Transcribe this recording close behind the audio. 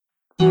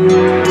Hi,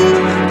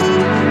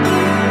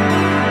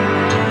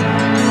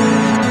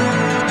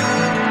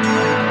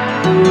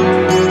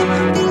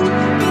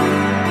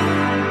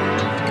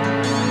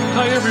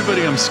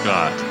 everybody. I'm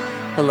Scott.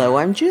 Hello,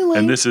 I'm Julie.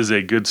 And this is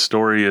a Good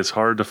Story is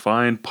Hard to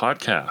Find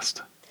podcast,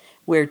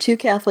 where two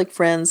Catholic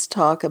friends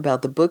talk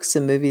about the books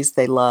and movies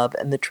they love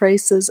and the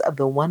traces of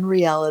the one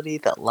reality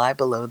that lie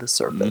below the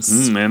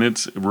surface. And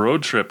it's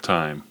road trip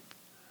time.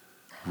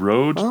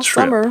 Trip.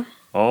 Summer.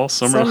 All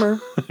summer.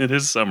 It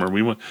is summer.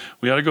 We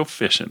ought to go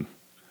fishing.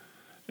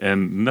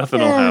 And nothing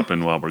will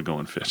happen while we're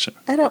going fishing.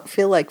 I don't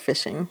feel like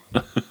fishing.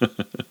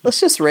 Let's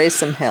just raise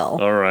some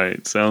hell. All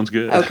right. Sounds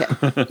good. Okay.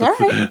 All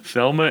right.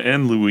 Thelma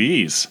and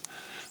Louise.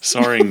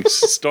 Starring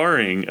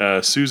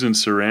Susan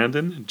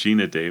Sarandon,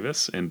 Gina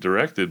Davis, and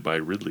directed by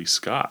Ridley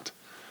Scott.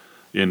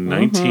 In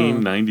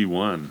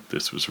 1991,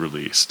 this was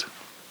released.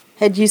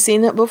 Had you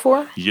seen it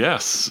before?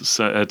 Yes.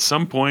 So at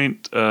some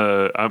point,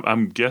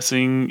 I'm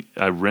guessing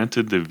I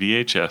rented the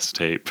VHS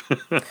tape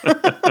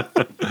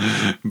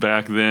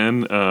back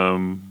then.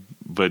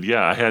 But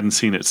yeah, I hadn't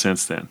seen it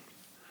since then.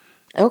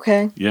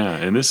 Okay. Yeah,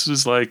 and this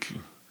is like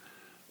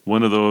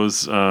one of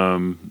those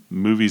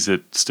movies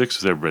that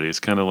sticks with everybody. It's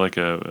kind of like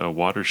a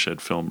watershed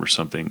film or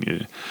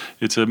something.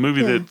 It's a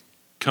movie that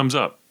comes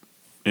up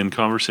in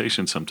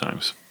conversation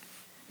sometimes.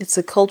 It's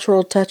a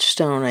cultural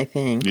touchstone, I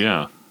think.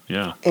 Yeah,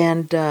 yeah.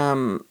 And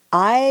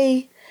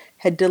I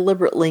had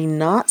deliberately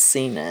not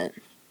seen it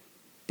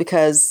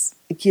because,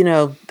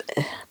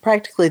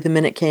 practically the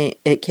minute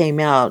it came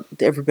out,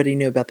 everybody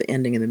knew about the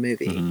ending of the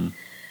movie. Mm-hmm.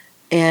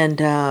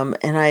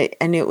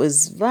 And it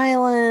was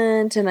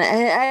violent, and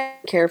I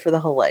didn't care for the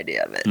whole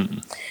idea of it. Mm-hmm.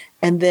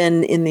 And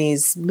then in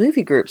these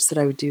movie groups that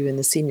I would do in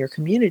the senior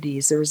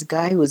communities, there was a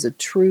guy who was a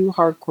true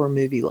hardcore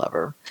movie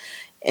lover,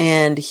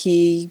 and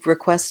he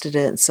requested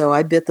it. And so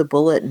I bit the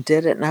bullet and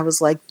did it. And I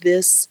was like,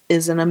 this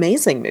is an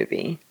amazing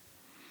movie.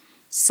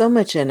 So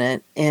much in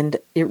it, and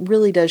it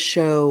really does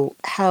show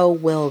how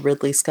well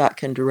Ridley Scott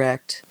can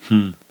direct.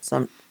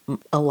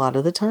 A lot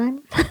of the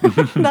time.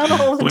 Not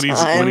all the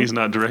time. When he's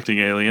not directing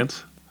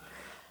Aliens.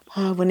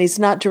 When he's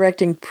not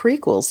directing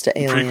prequels to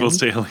Alien.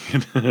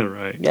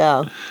 Right.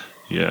 Yeah.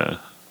 Yeah.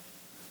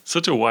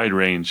 Such a wide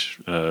range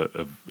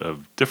of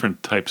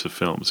different types of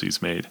films he's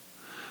made.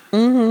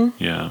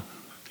 Mm-hmm. Yeah.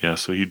 Yeah,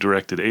 so he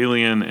directed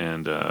Alien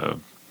and...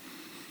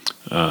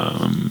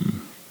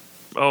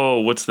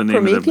 what's the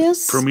name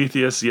Prometheus? of the...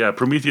 Prometheus, yeah.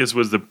 Prometheus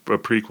was a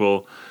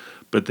prequel,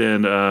 but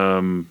then...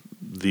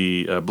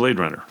 the Blade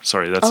Runner.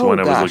 Sorry, that's the one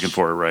I was looking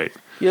for, right?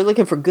 You're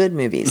looking for good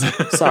movies.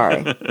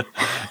 Sorry.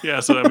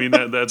 Yeah, so I mean,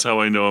 that's how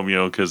I know him,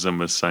 because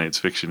I'm a science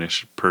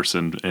fiction-ish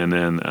person. And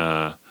then,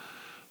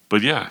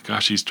 but yeah,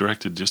 gosh, he's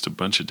directed just a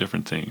bunch of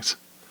different things.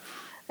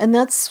 And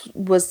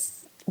was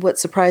what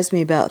surprised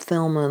me about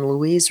Thelma and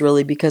Louise,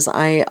 really, because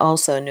I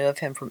also knew of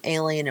him from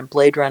Alien and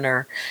Blade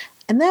Runner.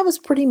 And that was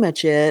pretty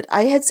much it.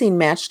 I had seen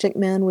Matchstick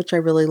Men, which I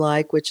really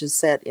like, which is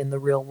set in the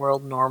real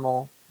world,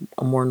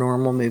 a more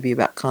normal movie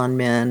about con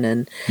men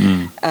and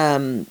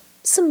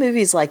some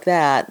movies like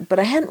that. But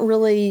I hadn't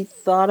really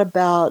thought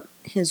about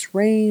his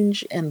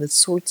range and the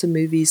sorts of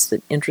movies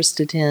that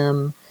interested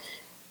him.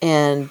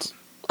 And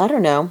I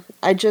don't know.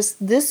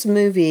 This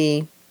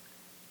movie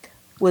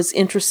was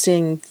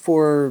interesting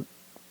for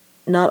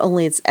not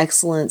only its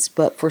excellence,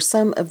 but for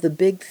some of the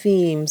big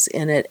themes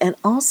in it. And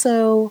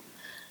also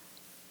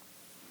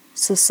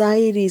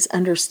society's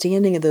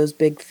understanding of those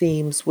big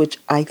themes, which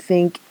I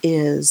think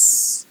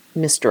is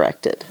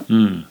misdirected.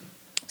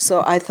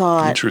 So I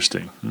thought,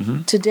 interesting.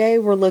 Mm-hmm. Today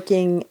we're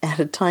looking at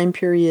a time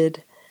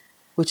period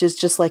which is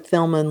just like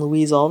Thelma and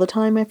Louise all the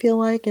time, I feel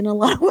like, in a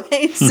lot of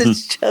ways.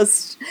 It's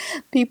just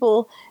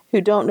people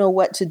who don't know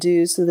what to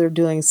do, so they're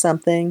doing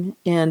something,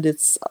 and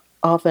it's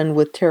often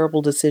with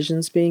terrible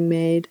decisions being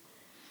made.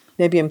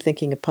 Maybe I'm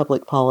thinking of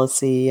public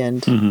policy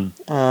and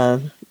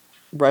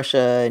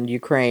Russia and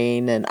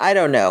Ukraine, and I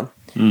don't know.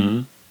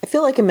 Mm-hmm. I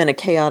feel like I'm in a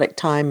chaotic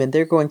time, and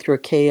they're going through a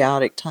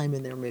chaotic time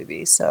in their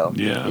movie. So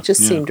it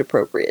just seemed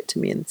appropriate to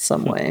me in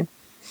some way.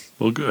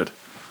 Well, good.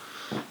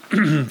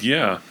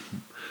 I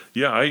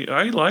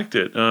liked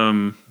it.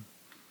 I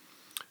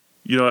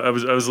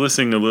was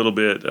listening a little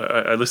bit.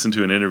 I listened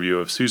to an interview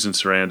of Susan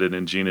Sarandon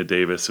and Gina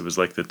Davis. It was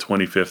like the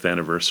 25th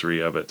anniversary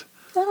of it.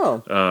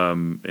 Oh.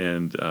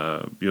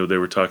 They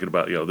were talking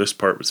about, this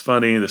part was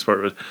funny. This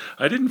part was.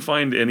 I didn't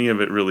find any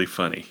of it really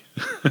funny.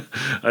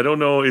 I don't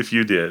know if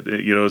you did.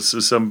 So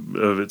some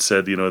of it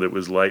said, that it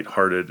was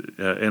lighthearted,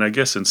 and I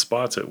guess in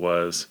spots it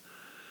was,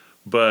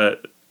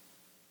 but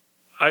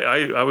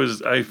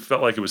I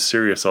felt like it was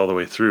serious all the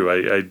way through.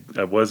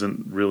 I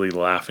wasn't really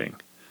laughing,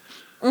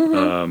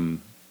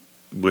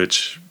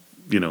 which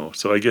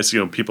So I guess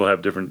people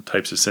have different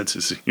types of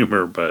senses of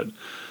humor, but.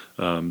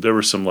 There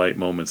were some light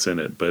moments in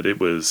it, but it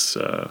was,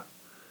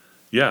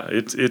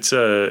 it's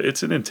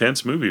an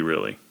intense movie,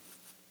 really.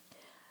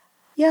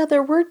 Yeah,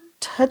 there were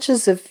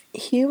touches of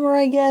humor,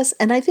 I guess,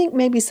 and I think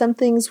maybe some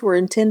things were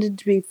intended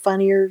to be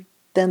funnier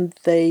than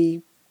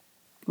they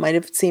might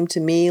have seemed to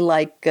me.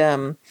 Like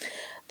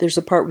there's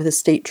a part with a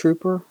state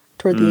trooper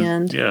toward the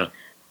end. Yeah,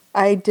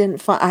 I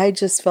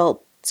just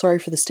felt sorry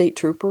for the state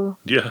trooper.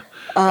 Yeah,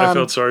 I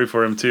felt sorry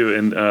for him too,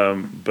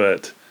 and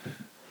but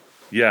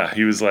yeah,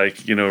 he was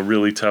like,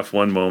 really tough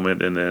one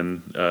moment, and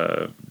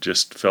then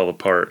just fell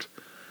apart.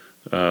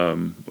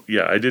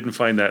 Yeah, I didn't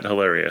find that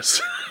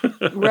hilarious.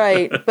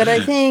 Right. But I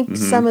think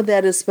some of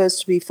that is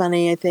supposed to be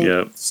funny. I think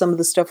Yep. some of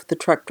the stuff with the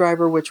truck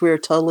driver, which we are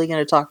totally going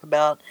to talk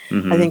about,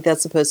 I think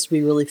that's supposed to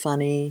be really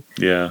funny.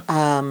 Yeah.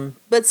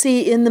 But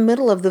see, in the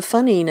middle of the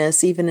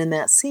funniness, even in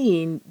that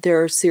scene,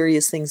 there are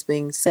serious things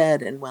being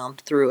said and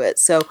wound through it.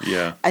 So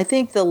Yeah. I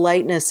think the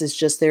lightness is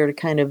just there to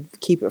kind of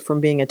keep it from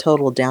being a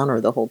total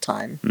downer the whole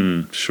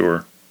time.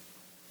 Sure.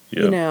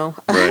 Yep. You know,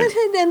 Right.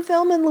 and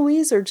Thelma and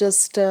Louise are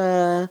just,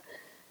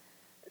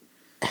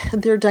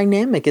 their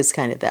dynamic is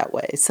kind of that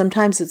way.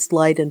 Sometimes it's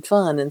light and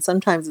fun, and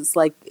sometimes it's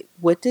like,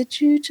 what did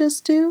you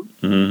just do?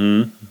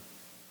 Mm-hmm.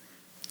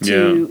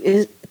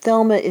 Yeah.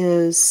 Thelma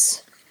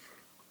is,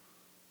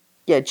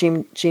 yeah,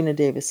 Gina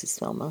Davis is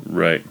Thelma.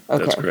 Right.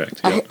 Okay. That's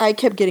correct. Yep. I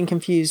kept getting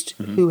confused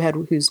who had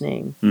whose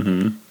name.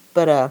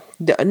 But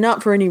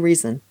not for any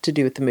reason to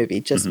do with the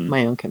movie, just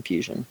my own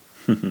confusion.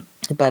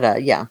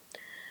 But yeah.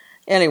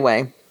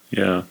 Anyway.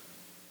 Yeah.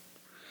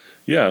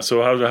 Yeah.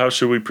 So how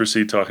should we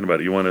proceed talking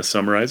about it? You want to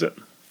summarize it?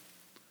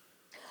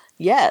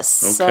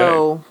 Yes. Okay.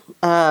 So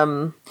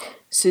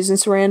Susan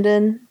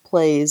Sarandon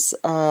plays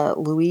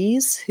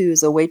Louise,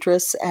 who's a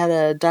waitress at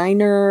a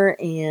diner,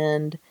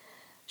 and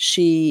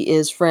she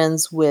is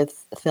friends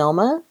with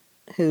Thelma,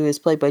 who is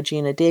played by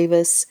Gina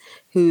Davis,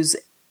 who's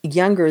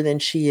younger than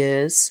she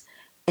is,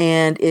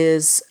 and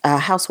is a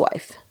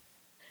housewife.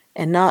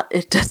 And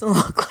it doesn't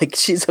look like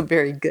she's a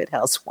very good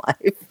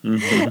housewife.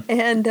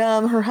 And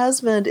her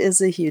husband is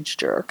a huge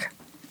jerk.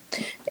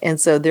 And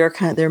so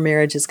their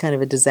marriage is kind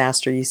of a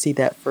disaster. You see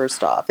that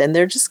first off. And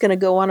they're just going to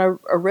go on a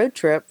road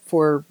trip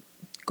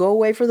go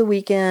away for the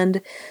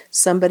weekend.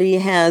 Somebody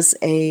has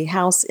a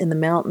house in the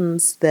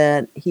mountains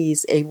that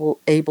he's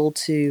able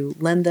to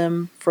lend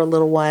them for a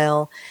little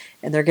while.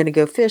 And they're going to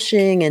go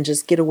fishing and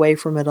just get away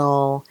from it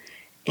all.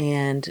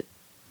 And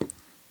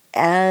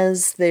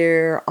as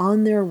they're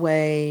on their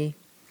way,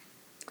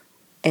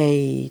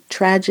 a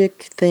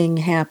tragic thing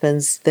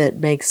happens that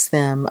makes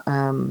them,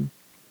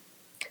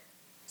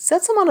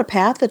 sets them on a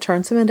path that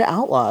turns them into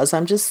outlaws.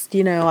 I'm just,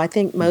 I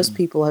think most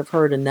people have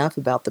heard enough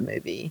about the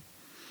movie.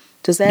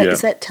 Is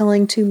that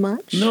telling too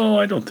much? No,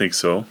 I don't think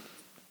so.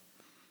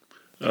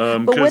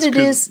 But what it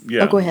is,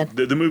 yeah, go ahead.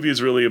 The movie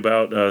is really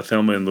about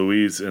Thelma and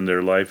Louise and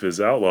their life as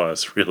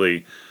outlaws,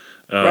 really.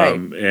 Right.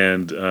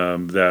 And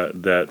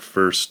that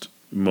first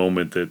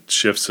moment that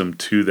shifts them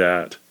to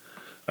that,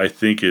 I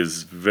think,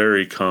 is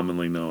very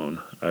commonly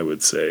known, I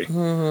would say.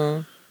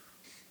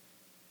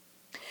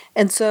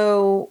 And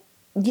so,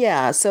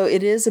 yeah, so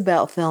it is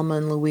about Thelma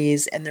and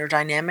Louise and their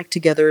dynamic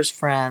together as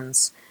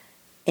friends.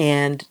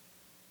 And,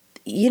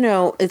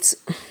 it's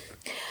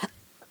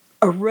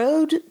a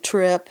road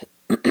trip,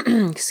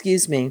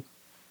 excuse me,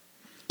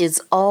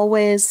 is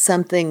always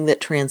something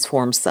that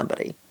transforms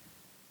somebody.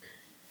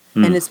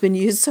 And it's been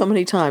used so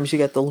many times. You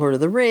got the Lord of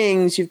the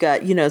Rings. You've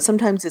got,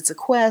 sometimes it's a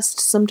quest.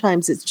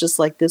 Sometimes it's just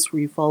like this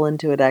where you fall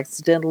into it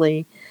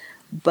accidentally.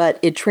 But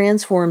it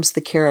transforms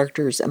the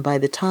characters. And by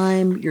the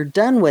time you're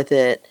done with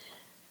it,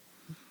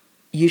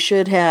 you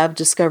should have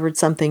discovered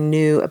something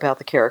new about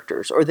the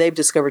characters. Or they've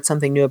discovered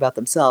something new about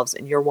themselves.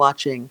 And you're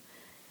watching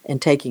and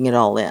taking it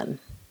all in.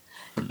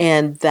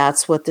 And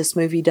that's what this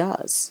movie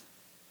does.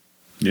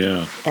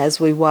 Yeah. As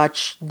we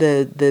watch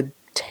the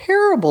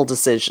terrible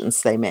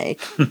decisions they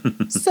make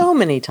so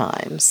many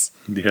times.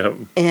 Yep.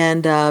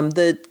 And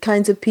the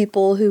kinds of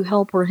people who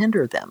help or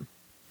hinder them.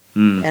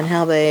 And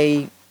how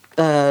they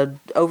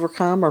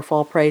overcome or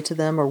fall prey to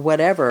them or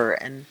whatever.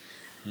 And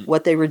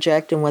what they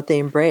reject and what they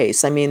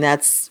embrace. I mean,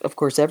 that's, of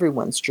course,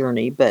 everyone's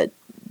journey, but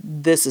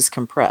this is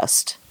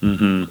compressed.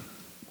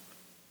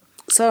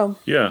 So.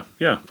 Yeah.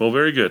 Well,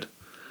 very good.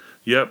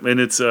 Yep. And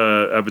it's,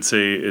 I would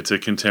say it's a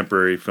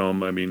contemporary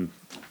film. I mean,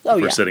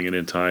 we're setting it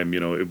in time.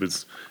 It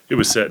was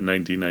set in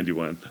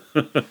 1991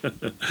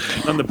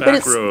 on the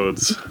back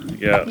roads.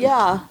 Yeah.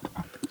 Yeah.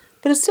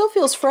 But it still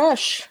feels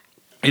fresh.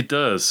 It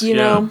does. You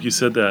know? You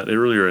said that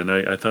earlier, and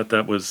I thought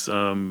that was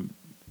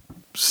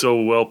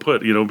so well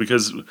put,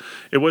 because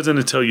it wasn't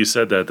until you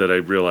said that I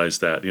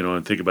realized that,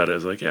 and think about it. I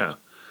was like, yeah,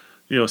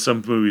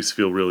 some movies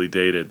feel really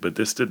dated, but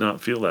this did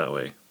not feel that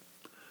way.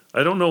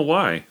 I don't know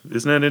why.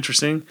 Isn't that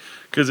interesting?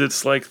 Because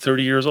it's like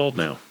 30 years old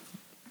now.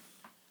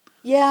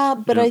 Yeah,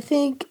 but I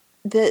think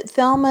that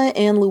Thelma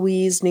and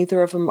Louise,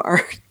 neither of them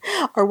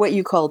are what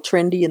you call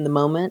trendy in the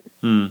moment.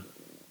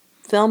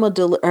 Thelma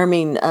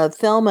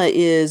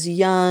is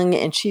young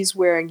and she's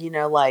wearing,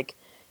 like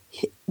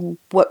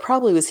what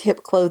probably was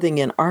hip clothing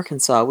in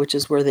Arkansas, which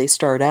is where they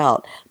start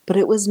out. But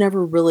it was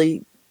never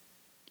really,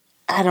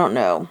 I don't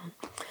know.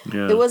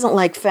 Yeah. It wasn't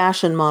like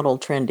fashion model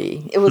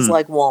trendy. It was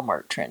like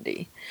Walmart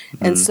trendy.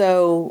 And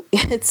so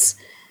it's,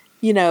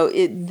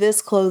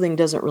 this clothing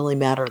doesn't really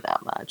matter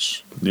that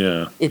much.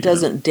 Yeah. It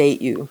doesn't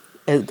date you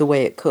the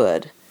way it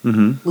could.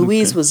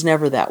 Louise was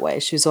never that way.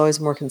 She was always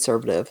more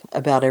conservative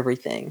about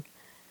everything.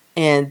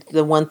 And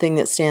the one thing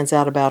that stands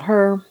out about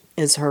her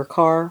is her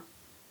car.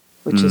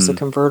 which is a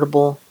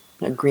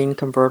green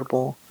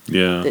convertible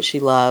Yeah. that she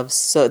loves.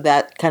 So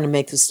that kind of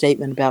makes a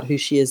statement about who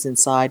she is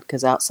inside,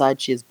 because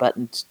outside she is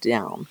buttoned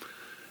down.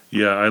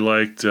 Yeah, I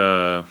liked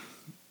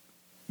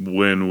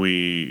when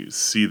we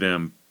see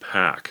them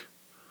pack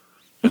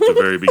at the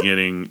very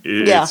beginning.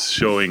 Yeah. It's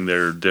showing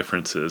their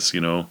differences,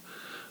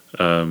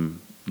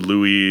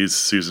 Louise,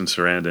 Susan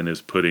Sarandon,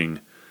 is putting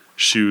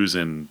shoes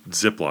in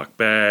Ziploc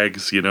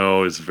bags,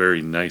 is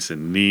very nice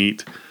and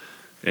neat.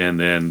 And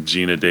then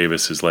Gina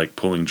Davis is like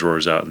pulling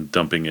drawers out and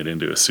dumping it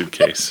into a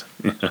suitcase.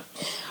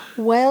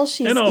 While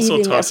she's And also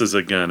eating tosses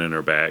a gun in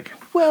her bag.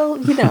 well,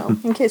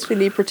 in case we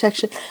need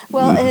protection.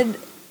 Well,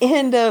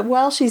 and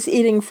while she's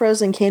eating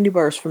frozen candy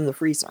bars from the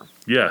freezer.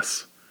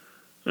 Yes.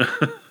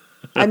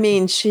 I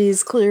mean,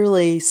 she's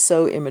clearly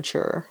so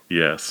immature.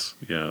 Yes.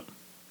 Yeah.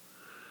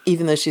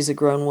 Even though she's a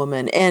grown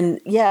woman. And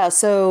yeah,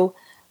 so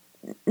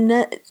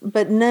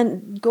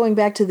going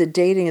back to the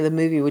dating of the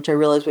movie, which I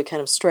realized we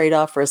kind of strayed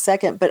off for a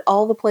second, but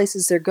all the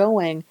places they're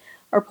going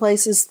are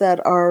places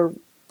that are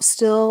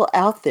still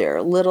out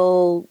there.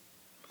 Little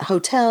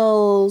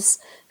hotels,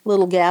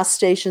 little gas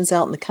stations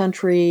out in the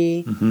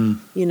country,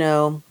 on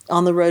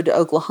the road to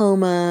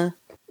Oklahoma.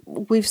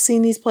 We've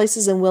seen these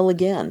places and will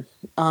again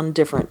on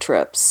different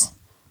trips.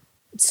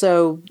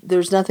 So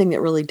there's nothing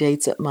that really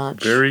dates it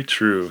much. Very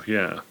true,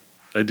 yeah.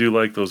 I do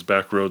like those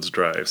back roads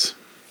drives.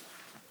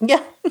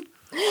 Yeah.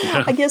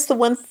 I guess the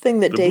one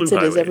thing that dates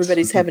it is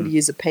everybody's having to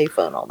use a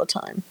payphone all the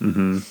time.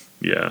 Mm-hmm.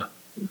 Yeah.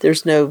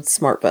 There's no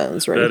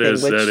smartphones or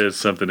anything. That is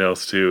something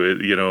else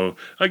too.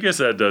 I guess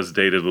that does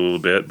date it a little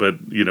bit, but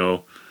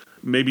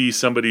maybe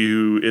somebody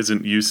who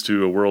isn't used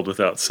to a world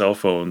without cell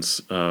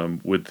phones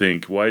would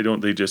think, why don't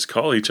they just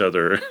call each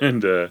other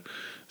and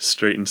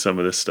straighten some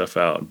of this stuff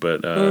out?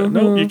 But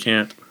no, you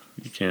can't.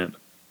 You can't.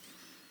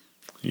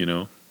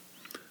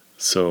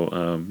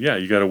 So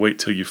you got to wait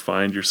till you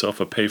find yourself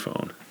a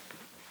payphone.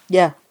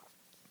 Yeah.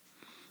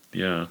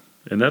 Yeah,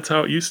 and that's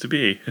how it used to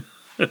be.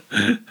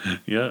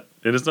 Yeah,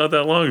 and it's not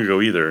that long ago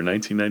either.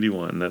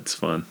 1991. That's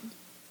fun.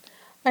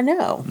 I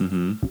know.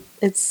 Mm-hmm.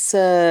 It's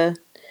 30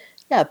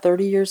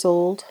 years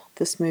old.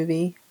 This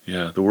movie.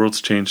 Yeah, the world's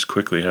changed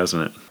quickly,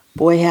 hasn't it?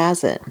 Boy,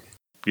 has it.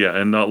 Yeah,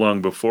 and not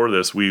long before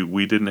this,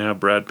 we didn't have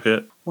Brad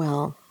Pitt.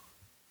 Well,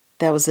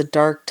 that was a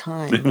dark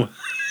time.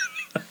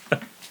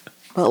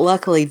 But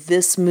luckily,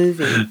 this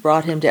movie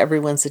brought him to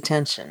everyone's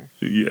attention.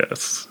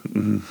 Yes.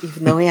 Mm-hmm.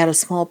 Even though he had a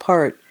small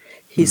part,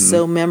 he's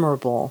so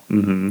memorable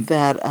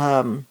that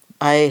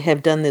I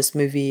have done this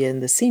movie in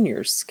the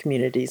seniors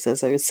communities,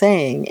 as I was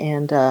saying,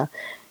 and the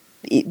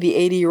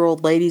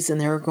 80-year-old ladies in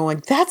there are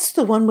going, "That's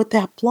the one with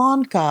that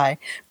blonde guy,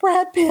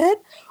 Brad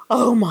Pitt.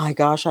 Oh my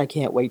gosh, I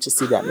can't wait to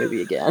see that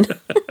movie again."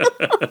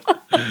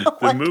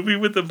 The movie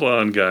with the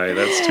blonde guy.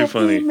 That's too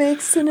funny. He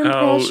makes an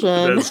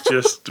impression. That's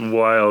just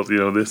wild.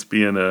 This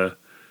being a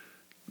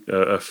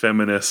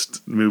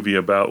feminist movie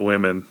about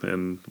women,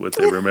 and what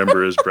they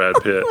remember is Brad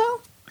Pitt.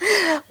 Well,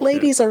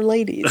 ladies are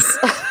ladies.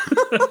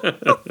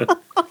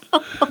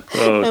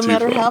 No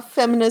matter how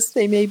feminist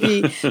they may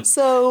be.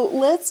 So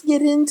let's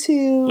get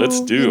into.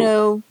 Let's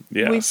do.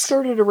 Yes. We've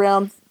skirted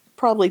around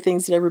probably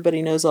things that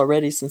everybody knows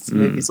already since the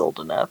movie's old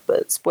enough,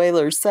 but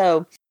spoilers.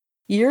 So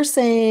you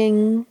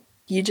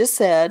just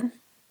said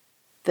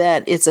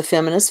that it's a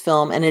feminist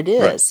film, and it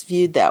is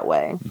viewed that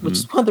way, which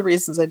is one of the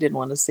reasons I didn't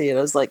want to see it.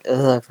 I was like,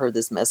 I've heard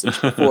this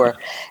message before.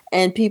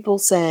 And people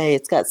say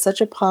it's got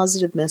such a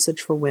positive message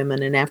for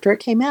women. And after it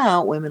came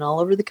out, women all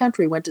over the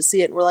country went to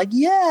see it and were like,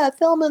 yeah,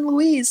 Thelma and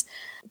Louise.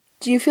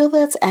 Do you feel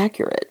that's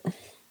accurate?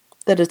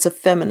 That it's a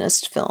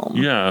feminist film?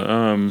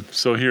 Yeah.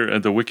 So here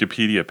at the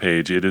Wikipedia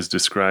page, it is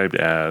described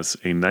as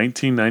a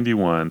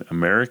 1991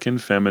 American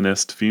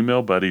feminist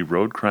female buddy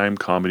road crime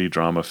comedy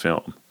drama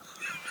film.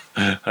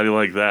 How do you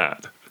like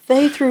that?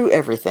 They threw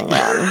everything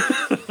at him.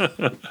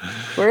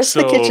 Where's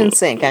the kitchen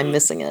sink? I'm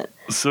missing it.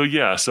 So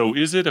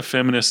is it a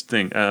feminist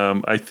thing?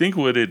 I think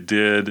what it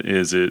did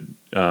is it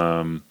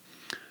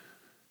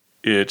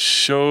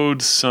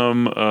showed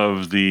some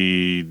of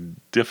the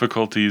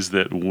difficulties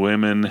that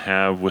women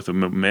have with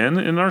men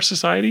in our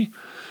society,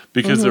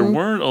 because there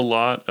weren't a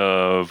lot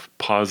of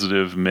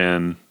positive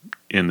men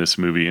in this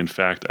movie. In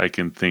fact, I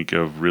can think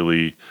of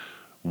really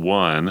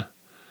one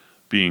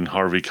being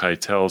Harvey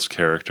Keitel's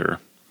character.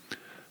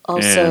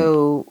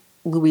 Also,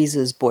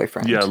 Louise's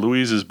boyfriend. Yeah,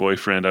 Louise's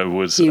boyfriend.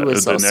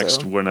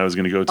 Next one I was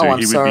going to go to.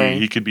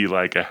 He could be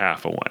like a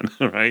half a one,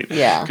 right?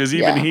 Yeah. Because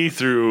even he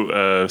threw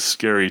a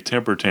scary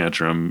temper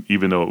tantrum,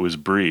 even though it was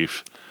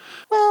brief.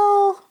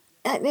 Well,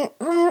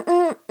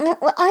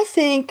 I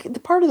think the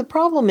part of the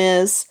problem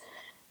is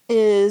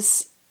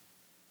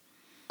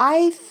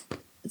I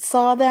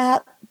saw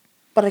that,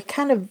 but I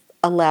kind of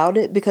allowed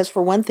it because,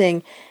 for one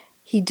thing,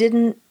 he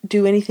didn't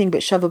do anything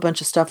but shove a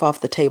bunch of stuff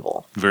off the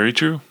table. Very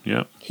true,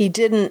 yeah. He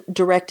didn't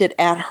direct it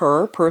at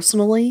her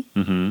personally.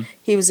 Mm-hmm.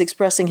 He was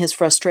expressing his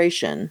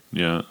frustration.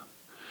 Yeah.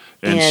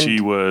 And she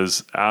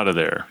was out of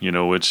there,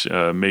 which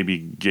maybe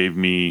gave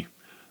me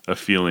a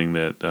feeling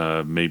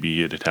that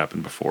maybe it had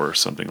happened before or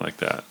something like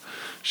that.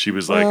 She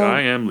was like,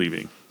 I am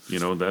leaving.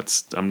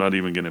 I'm not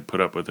even going to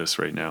put up with this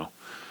right now.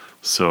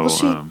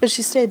 So, but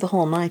she stayed the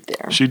whole night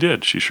there. she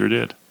did. She sure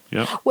did.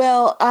 Yep.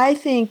 Well, I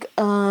think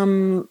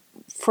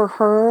for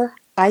her,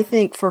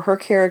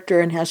 character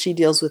and how she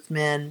deals with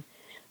men,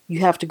 you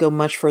have to go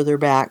much further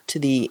back to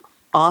the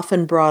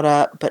often brought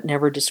up but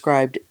never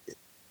described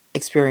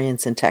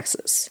experience in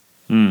Texas.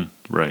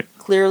 Right.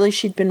 Clearly,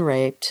 she'd been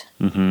raped.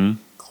 Mm-hmm.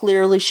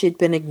 Clearly, she'd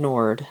been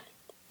ignored.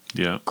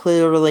 Yeah.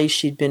 Clearly,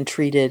 she'd been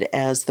treated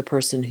as the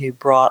person who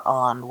brought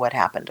on what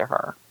happened to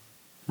her.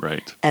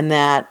 Right. And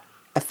that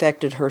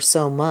affected her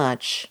so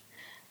much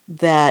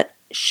that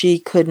she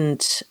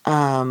couldn't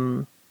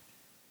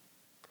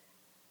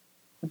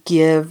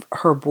give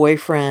her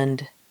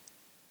boyfriend,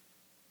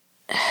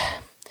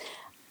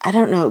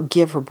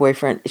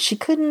 she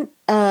couldn't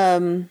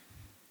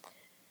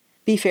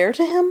be fair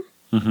to him.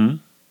 Mm-hmm.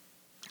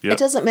 Yep. It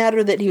doesn't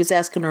matter that he was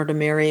asking her to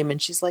marry him and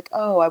she's like,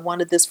 oh, I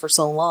wanted this for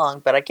so long,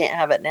 but I can't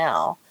have it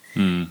now.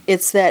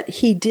 It's that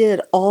he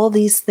did all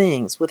these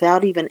things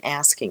without even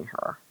asking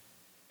her.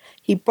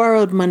 He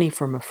borrowed money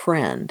from a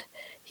friend.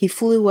 He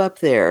flew up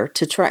there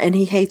to try, and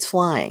he hates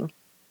flying.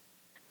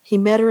 He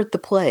met her at the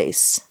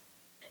place.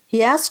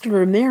 He asked her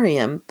to marry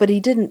him, but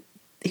he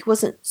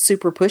wasn't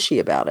super pushy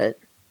about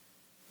it.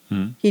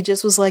 He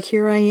just was like,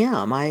 here I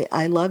am.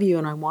 I love you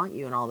and I want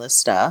you and all this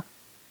stuff.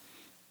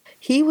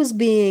 He was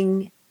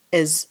being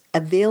as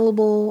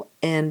available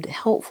and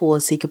helpful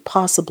as he could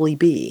possibly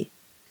be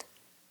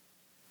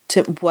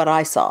to what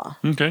I saw.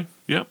 Okay.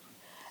 Yep.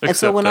 And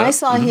so when I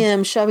saw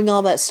him shoving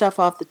all that stuff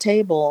off the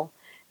table,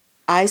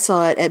 I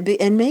saw it,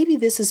 and maybe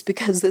this is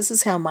because this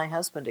is how my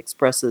husband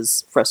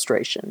expresses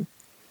frustration.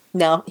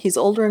 Now, he's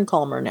older and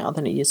calmer now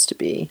than he used to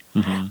be.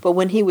 But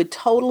when he would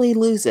totally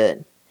lose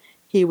it,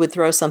 he would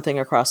throw something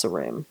across a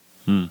room.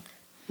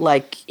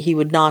 Like he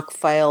would knock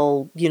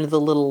the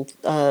little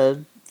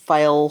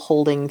file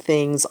holding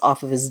things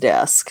off of his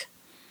desk.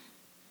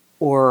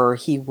 Or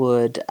he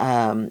would,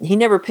 he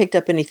never picked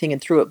up anything and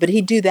threw it, but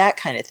he'd do that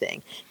kind of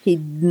thing.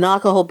 He'd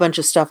knock a whole bunch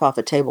of stuff off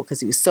a table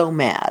because he was so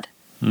mad.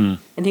 And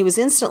he was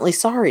instantly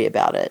sorry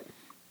about it.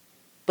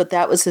 But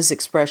that was his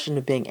expression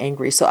of being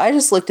angry. So I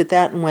just looked at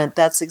that and went,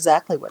 that's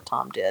exactly what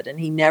Tom did. And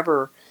he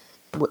never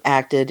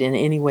acted in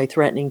any way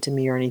threatening to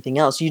me or anything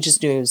else. You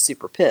just knew he was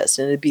super pissed.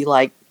 And it'd be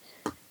like,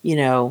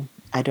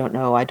 I don't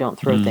know, I don't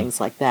throw things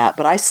like that.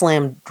 But I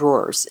slammed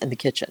drawers in the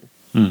kitchen.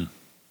 And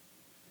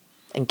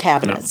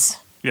cabinets. No.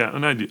 Yeah,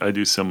 and I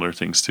do similar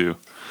things too.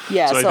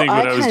 Yeah, so I think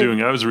what I was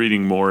doing, I was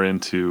reading more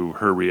into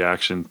her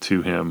reaction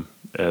to him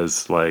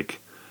as like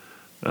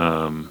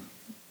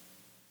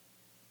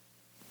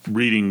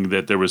reading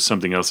that there was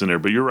something else in there.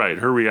 But you're right,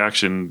 her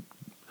reaction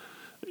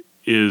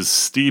is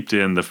steeped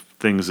in the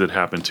things that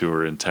happened to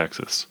her in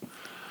Texas.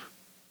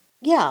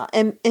 Yeah,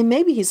 and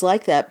maybe he's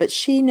like that, but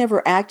she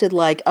never acted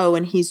like, oh,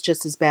 and he's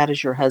just as bad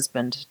as your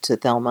husband to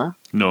Thelma.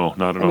 No,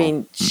 not at all. I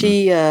mean,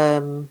 she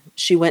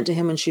went to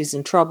him when she was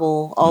in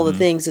trouble, all the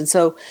things. And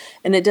so,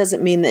 and it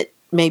doesn't mean that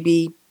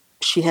maybe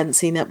she hadn't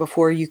seen that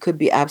before. You could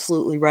be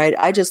absolutely right.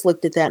 I just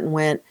looked at that and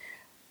went,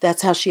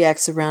 that's how she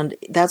acts around.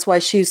 That's why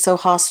she's so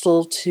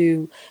hostile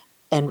to,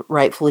 and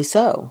rightfully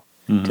so,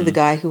 to the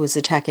guy who was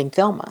attacking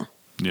Thelma.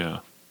 Yeah.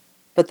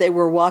 But they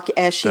were walking,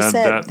 as she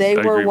said, they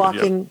were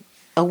walking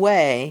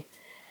away.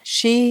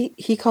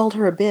 He called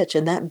her a bitch,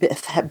 and that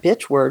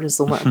bitch word is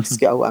the one.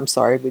 Oh, I'm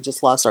sorry, we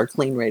just lost our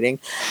clean rating.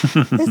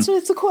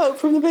 It's a quote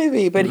from the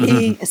movie, but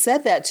he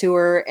said that to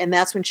her, and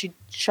that's when she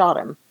shot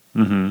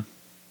him.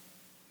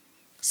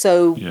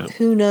 So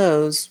who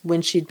knows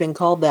when she'd been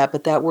called that,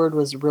 but that word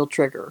was a real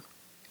trigger.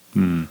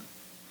 And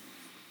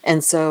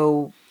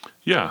so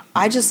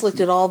I just looked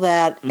at all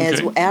that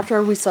as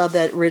after we saw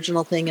that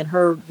original thing and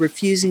her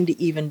refusing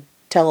to even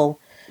tell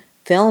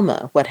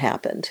Thelma what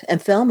happened.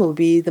 And Thelma would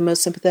be the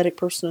most sympathetic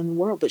person in the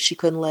world, but she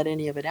couldn't let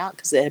any of it out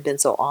because it had been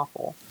so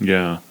awful.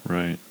 Yeah,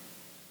 right.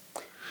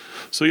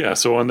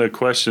 So on the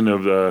question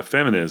of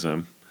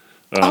feminism,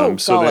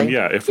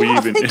 if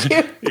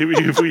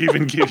we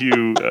even give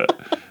you,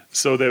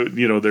 so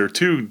that, there are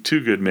two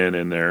good men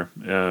in there,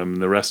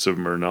 the rest of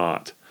them are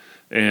not.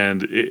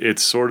 And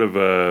it's sort of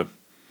a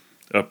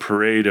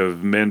parade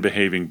of men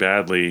behaving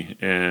badly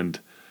and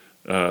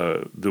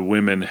the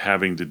women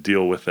having to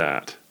deal with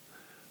that.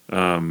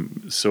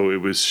 So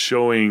it was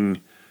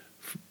showing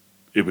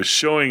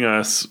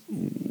us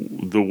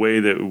the way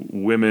that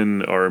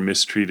women are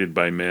mistreated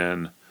by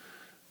men,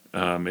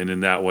 and in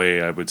that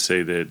way, I would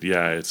say that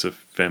it's a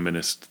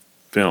feminist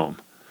film.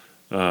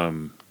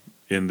 In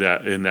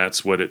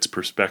that's what its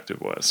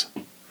perspective was.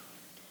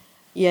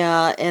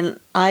 Yeah, and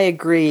I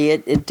agree.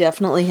 It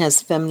definitely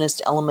has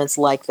feminist elements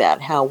like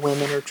that. How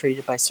women are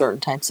treated by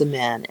certain types of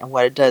men and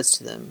what it does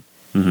to them.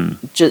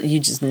 You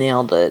just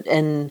nailed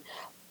it.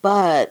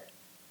 But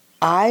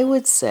I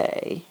would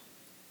say,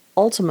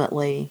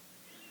 ultimately,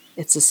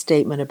 it's a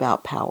statement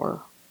about power.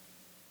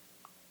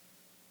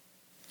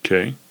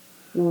 Okay.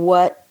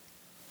 What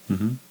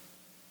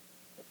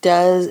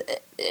does...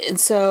 And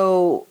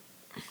so...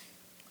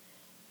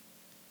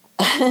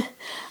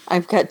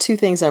 I've got two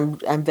things I'm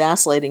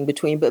vacillating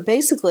between, but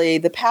basically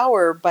the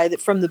power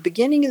from the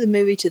beginning of the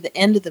movie to the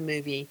end of the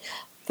movie,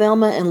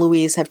 Thelma and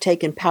Louise have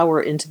taken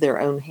power into their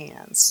own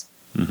hands.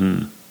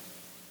 Mm-hmm.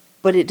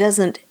 But it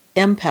doesn't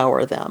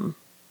empower them.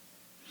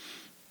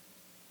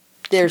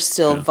 There's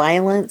still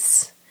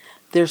violence.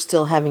 They're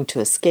still having to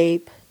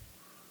escape.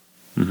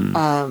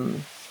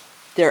 Mm-hmm.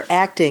 They're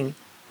acting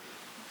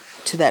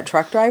to that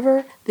truck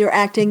driver. They're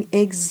acting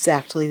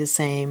exactly the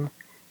same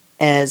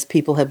as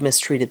people have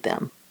mistreated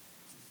them.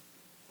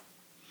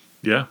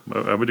 Yeah,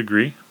 I would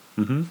agree.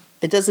 Mm-hmm.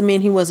 It doesn't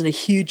mean he wasn't a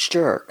huge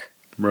jerk.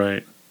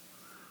 Right.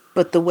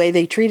 But the way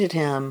they treated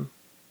him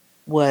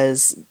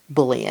was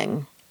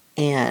bullying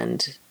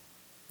and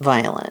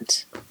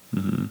violent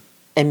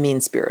and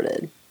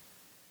mean-spirited.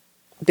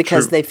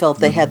 Because they felt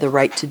they had the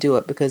right to do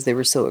it because they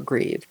were so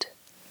aggrieved.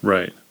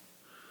 Right.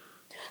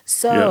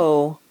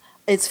 So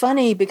it's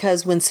funny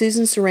because when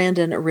Susan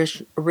Sarandon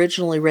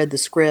originally read the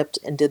script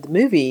and did the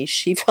movie,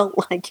 she felt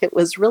like it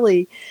was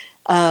really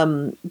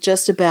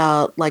just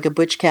about like a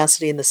Butch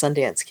Cassidy and the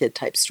Sundance Kid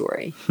type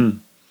story.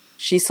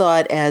 She saw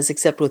it as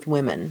Except with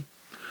Women.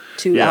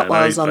 Two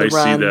outlaws on the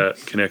run. I see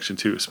that connection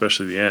too,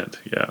 especially the end.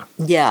 Yeah.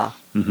 Yeah.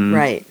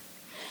 Right.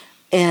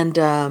 And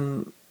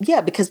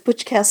because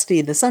Butch Cassidy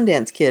and the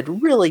Sundance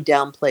Kid really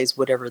downplays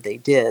whatever they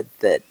did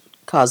that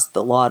caused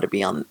the law to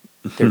be on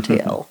their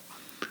tail.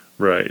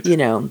 Right.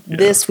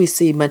 This we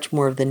see much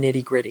more of the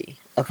nitty gritty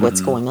of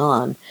what's going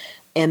on.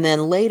 And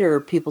then later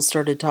people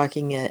started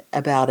talking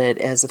about it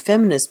as a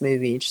feminist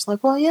movie. Just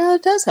like, well, yeah,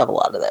 it does have a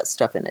lot of that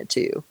stuff in it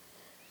too.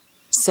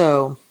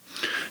 So.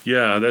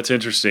 Yeah, that's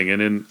interesting.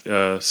 And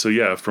then,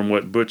 from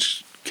what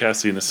Butch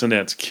Cassidy and the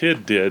Sundance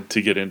Kid did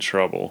to get in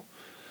trouble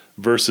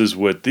versus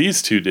what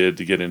these two did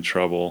to get in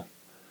trouble,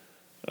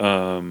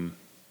 the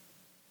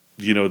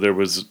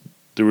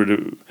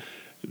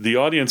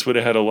audience would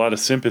have had a lot of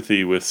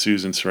sympathy with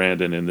Susan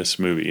Sarandon in this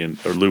movie,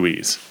 or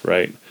Louise,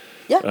 right?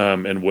 Yeah.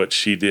 And what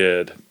she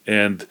did.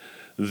 And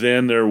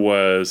then there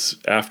was,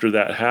 after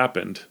that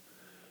happened,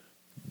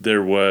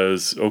 there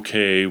was,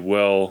 okay,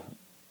 well,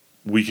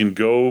 we can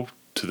go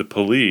to the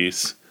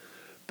police,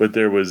 but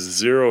there was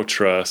zero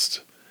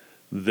trust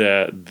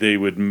that they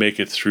would make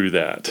it through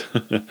that,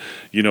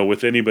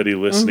 with anybody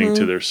listening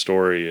to their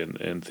story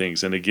and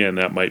things. And again,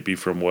 that might be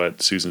from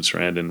what Susan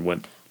Sarandon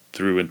went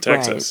through in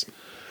Texas.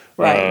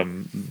 Right.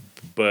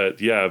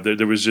 But yeah,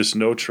 there was just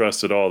no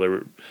trust at all.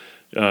 There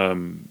were,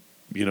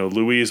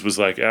 Louise was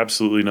like,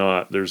 absolutely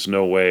not. There's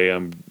no way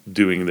I'm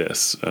doing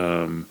this.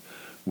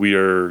 We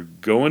are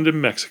going to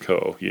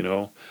Mexico,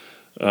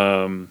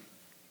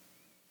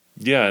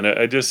 yeah, and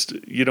I just,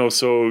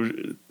 so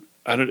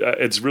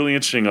it's really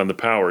interesting on the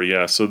power.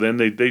 Yeah. So then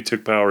they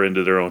took power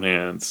into their own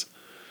hands.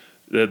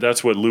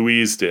 That's what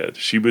Louise did.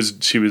 She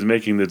was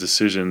making the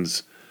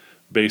decisions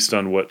based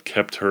on what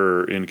kept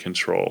her in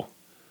control.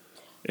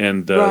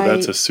 And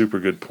that's a super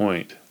good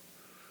point.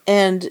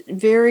 And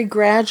very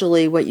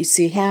gradually what you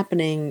see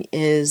happening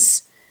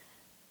is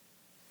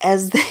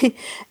as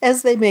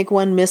they make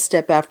one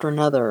misstep after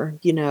another,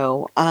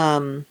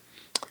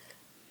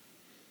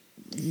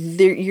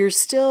 you're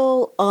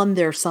still on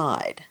their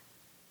side.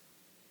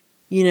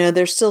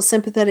 They're still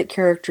sympathetic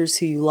characters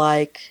who you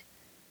like.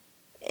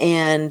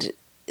 And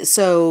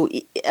so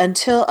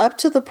until up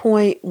to the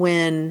point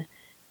when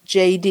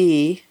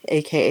JD,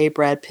 aka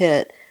Brad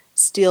Pitt,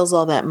 steals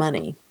all that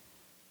money.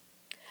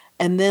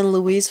 And then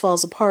Louise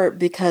falls apart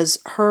because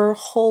her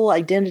whole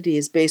identity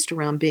is based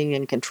around being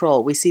in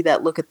control. We see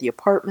that look at the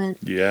apartment.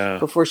 Yeah.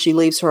 Before she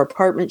leaves her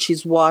apartment,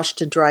 she's washed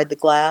and dried the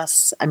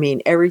glass. I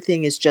mean,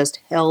 everything is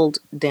just held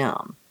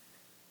down.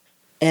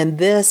 And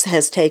this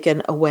has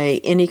taken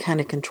away any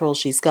kind of control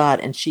she's got,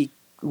 and she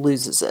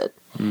loses it.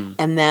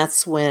 And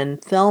that's when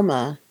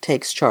Thelma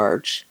takes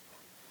charge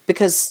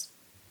because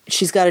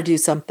she's got to do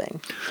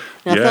something.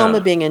 Now, Thelma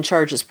being in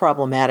charge is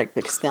problematic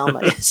because Thelma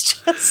is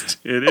just...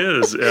 It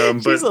is.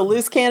 She's a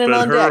loose cannon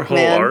on deck,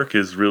 man. Her whole arc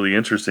is really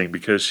interesting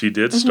because she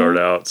did start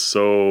out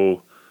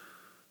so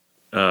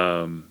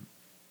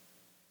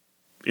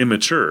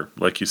immature,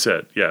 like you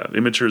said. Yeah,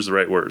 immature is the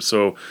right word.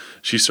 So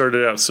she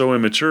started out so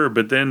immature,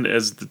 but then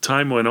as the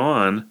time went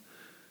on,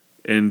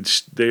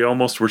 and they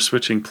almost were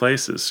switching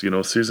places.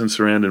 Susan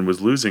Sarandon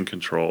was losing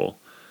control,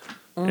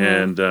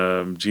 and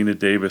Gina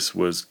Davis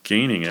was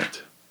gaining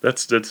it.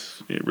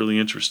 That's really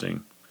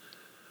interesting.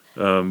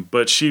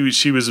 But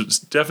she was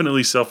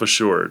definitely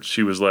self-assured.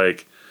 She was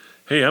like,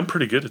 "Hey, I'm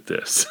pretty good at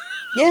this."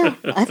 Yeah,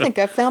 I think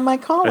I found my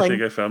calling.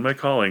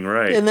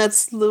 Right. And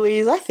that's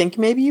Louise. I think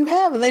maybe you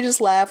have, and they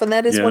just laugh, and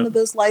that is one of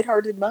those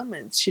lighthearted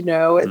moments.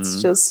 It's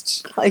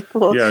just like,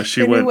 well,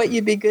 you knew what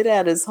you'd be good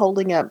at is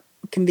holding up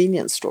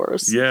convenience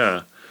stores.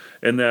 Yeah,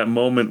 and that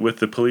moment with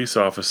the police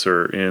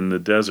officer in the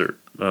desert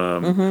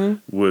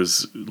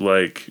was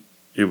like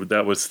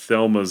that was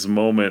Thelma's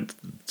moment.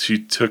 She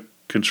took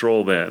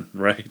control then,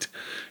 right?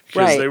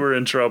 Because they were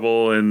in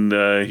trouble, and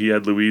he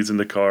had Louise in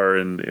the car,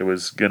 and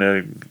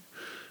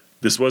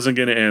this wasn't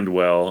gonna end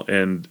well.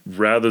 And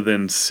rather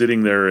than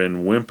sitting there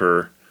and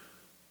whimper,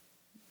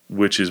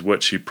 which is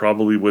what she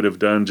probably would have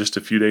done just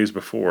a few days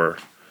before,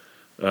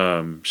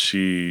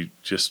 she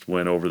just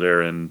went over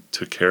there and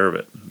took care of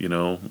it,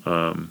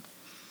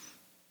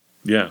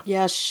 Yeah.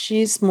 Yeah,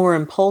 she's more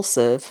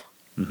impulsive,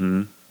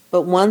 Mm-hmm.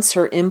 but once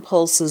her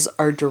impulses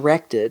are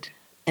directed,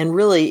 and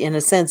really, in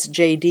a sense,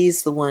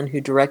 JD's the one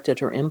who directed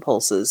her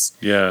impulses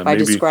Yeah. by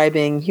Maybe.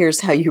 describing,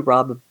 here's how you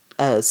rob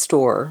a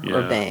store or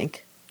a Yeah.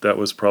 bank. That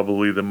was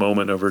probably the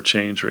moment of her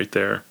change right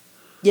there.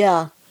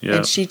 Yeah. Yeah.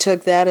 And she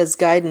took that as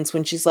guidance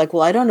when she's like,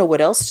 well, I don't know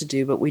what else to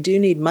do, but we do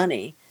need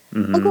money.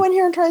 I'll Mm-hmm. go in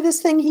here and try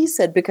this thing he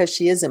said, because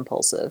she is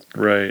impulsive.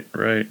 Right.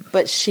 Right.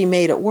 But she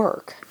made it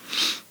work.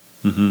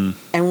 Mm-hmm.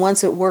 And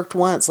once it worked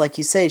once, like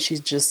you say, she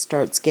just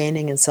starts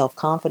gaining in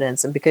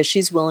self-confidence. And because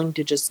she's willing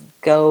to just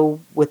go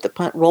with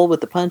the roll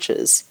with the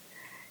punches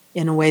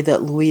in a way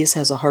that Louise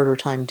has a harder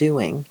time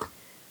doing,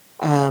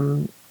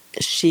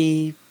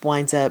 she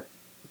winds up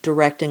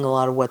directing a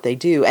lot of what they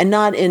do. And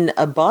not in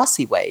a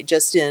bossy way,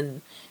 just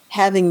in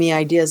having the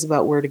ideas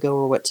about where to go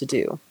or what to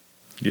do.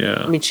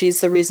 Yeah. I mean,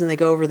 she's the reason they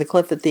go over the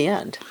cliff at the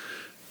end.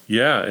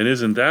 Yeah, and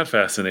isn't that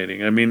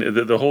fascinating? I mean,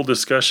 the whole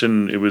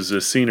discussion, it was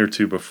a scene or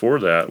two before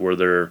that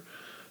where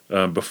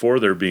before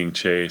they're being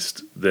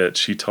chased, that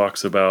she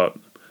talks about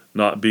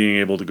not being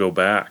able to go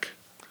back.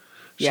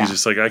 She's Yeah.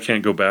 just like, I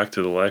can't go back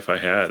to the life I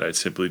had. I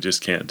simply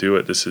just can't do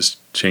it. This has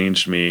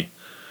changed me.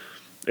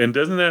 And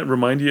doesn't that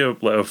remind you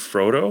of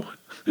Frodo?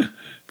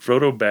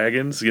 Frodo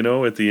Baggins,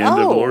 at the end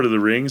of Lord of the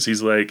Rings,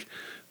 he's like,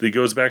 he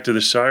goes back to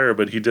the Shire,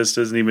 but he just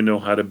doesn't even know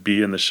how to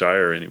be in the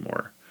Shire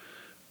anymore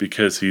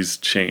because he's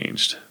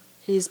changed.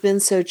 He's been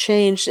so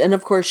changed, and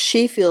of course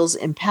she feels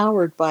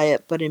empowered by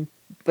it,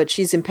 but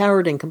she's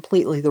empowered in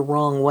completely the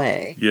wrong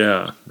way.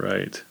 Yeah,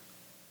 right.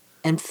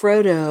 And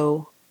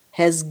Frodo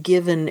has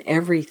given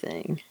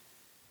everything,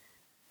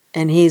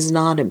 and he's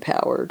not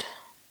empowered.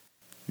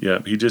 Yeah,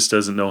 he just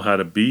doesn't know how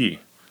to be.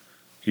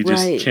 He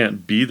just Right.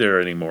 can't be there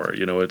anymore.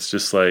 It's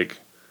just like,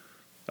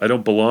 I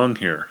don't belong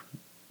here.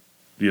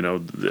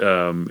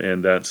 And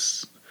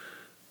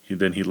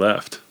then he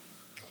left.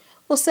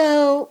 Well,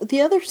 so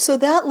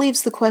that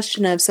leaves the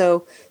question of,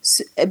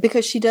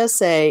 because she does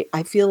say,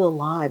 I feel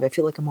alive. I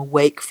feel like I'm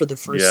awake for the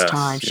first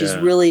time. She's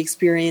really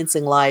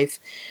experiencing life.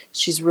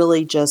 She's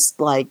really just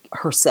like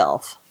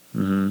herself.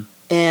 Mm-hmm.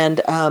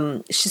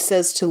 And she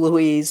says to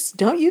Louise,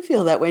 don't you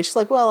feel that way? She's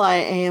like, well, I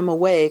am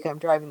awake. I'm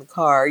driving the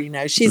car.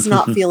 She's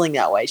not feeling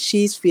that way.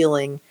 She's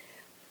feeling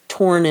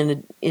torn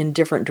in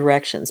different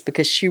directions,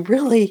 because she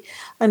really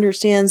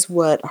understands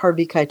what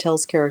Harvey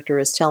Keitel's character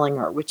is telling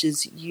her, which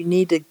is, you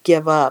need to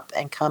give up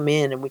and come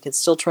in, and we can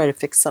still try to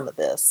fix some of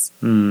this.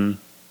 Mm-hmm.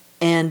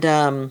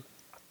 And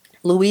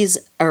Louise,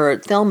 or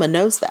Thelma,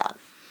 knows that,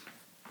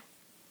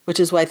 which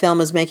is why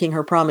Thelma's making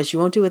her promise. You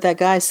won't do what that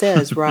guy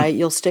says, right?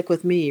 You'll stick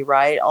with me,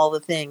 right? All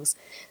the things.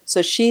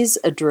 So she's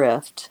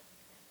adrift.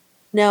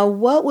 Now,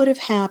 what would have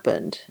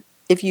happened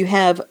if you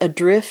have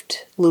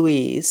adrift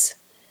Louise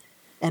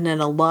and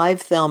an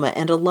alive Thelma,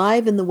 and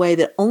alive in the way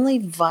that only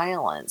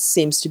violence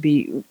seems to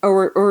be,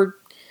 or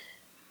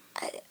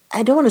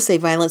I don't want to say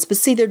violence, but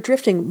see, they're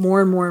drifting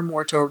more and more and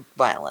more toward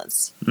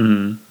violence.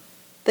 Mm-hmm.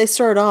 They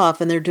start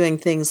off and they're doing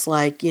things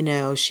like,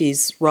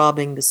 she's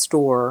robbing the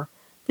store,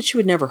 but she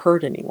would never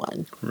hurt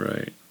anyone.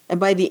 Right. And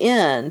by the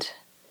end,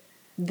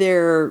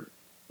 they're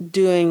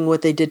doing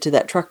what they did to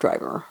that truck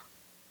driver.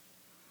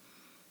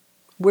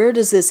 Where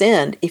does this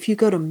end? If you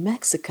go to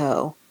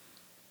Mexico,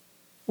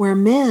 where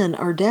men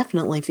are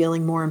definitely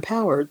feeling more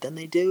empowered than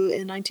they do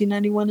in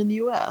 1991 in the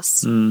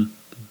U.S. Mm.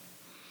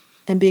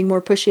 And being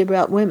more pushy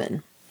about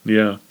women.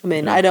 Yeah. I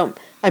mean, yeah.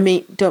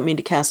 don't mean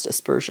to cast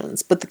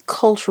aspersions, but the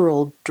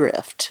cultural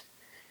drift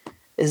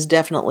is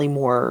definitely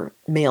more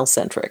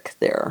male-centric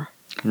there.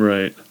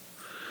 Right.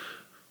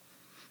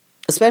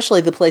 Especially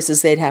the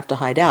places they'd have to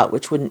hide out,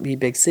 which wouldn't be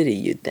big city,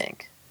 you'd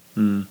think.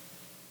 Mm.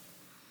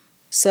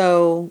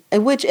 So,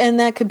 and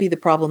that could be the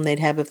problem they'd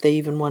have if they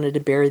even wanted to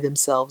bury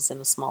themselves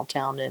in a small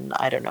town in,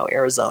 I don't know,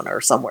 Arizona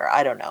or somewhere.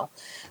 I don't know.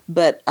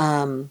 But,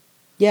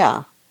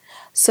 yeah.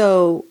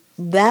 So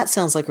that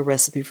sounds like a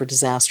recipe for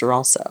disaster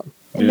also.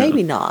 And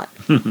maybe not.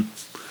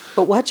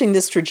 But watching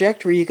this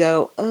trajectory, you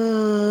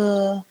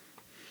go,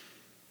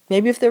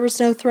 maybe if there was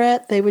no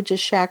threat, they would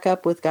just shack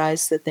up with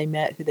guys that they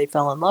met who they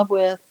fell in love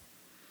with,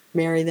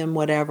 marry them,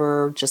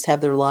 whatever, just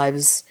have their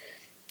lives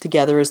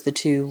together as the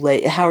two.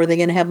 How are they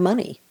going to have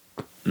money?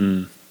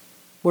 Mm.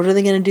 What are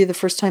they going to do the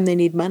first time they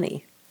need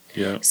money?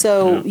 Yeah.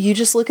 So you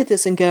just look at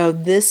this and go,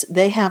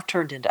 they have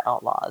turned into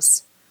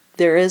outlaws.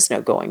 There is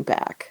no going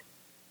back.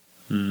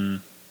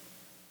 Mm.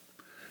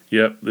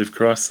 Yep, they've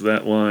crossed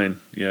that line.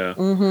 Yeah.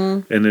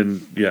 Mm-hmm. And then,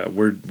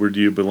 where do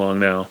you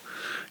belong now?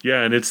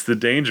 Yeah, and it's the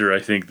danger,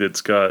 I think,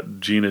 that's got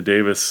Geena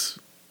Davis,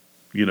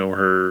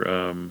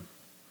 her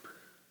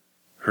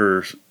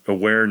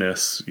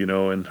awareness,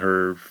 and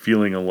her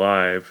feeling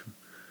alive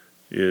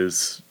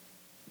is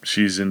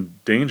she's in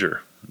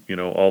danger,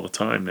 all the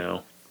time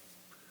now.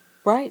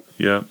 Right.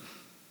 Yeah.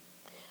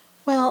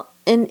 Well,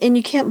 and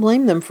you can't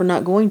blame them for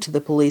not going to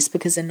the police,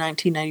 because in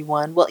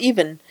 1991, well,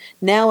 even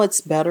now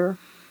it's better,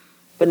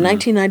 but in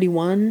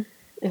 1991,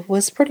 it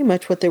was pretty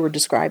much what they were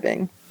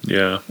describing.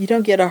 Yeah. You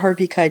don't get a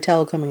Harvey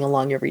Keitel coming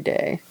along every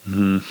day.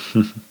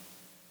 Mm-hmm.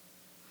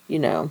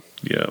 Yeah.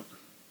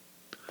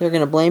 They're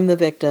going to blame the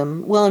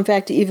victim. Well, in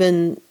fact,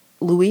 even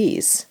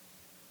Louise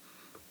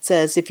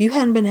says, if you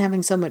hadn't been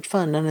having so much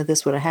fun, none of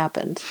this would have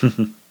happened.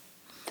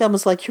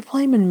 Thelma's like, you're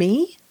blaming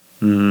me?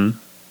 Mm-hmm.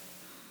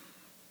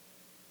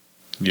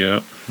 Yeah.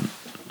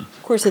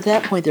 Of course, at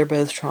that point, they're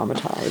both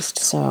traumatized.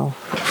 So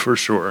For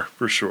sure.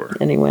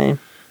 anyway.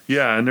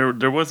 Yeah, and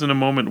there wasn't a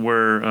moment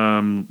where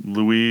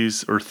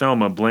Louise or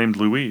Thelma blamed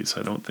Louise,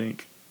 I don't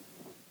think.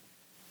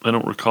 I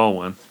don't recall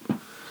one.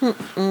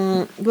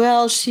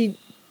 Well,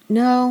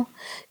 no,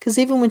 because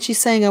even when she's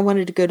saying, I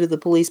wanted to go to the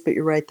police, but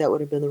you're right, that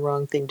would have been the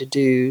wrong thing to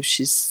do.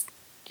 She's,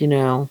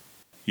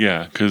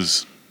 Yeah,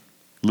 because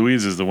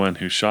Louise is the one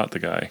who shot the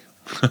guy.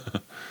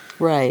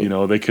 right.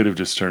 They could have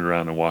just turned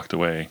around and walked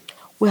away.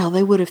 Well,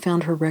 they would have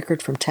found her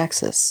record from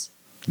Texas.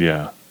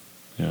 Yeah.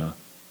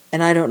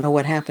 And I don't know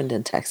what happened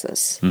in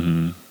Texas.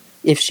 Mm-hmm.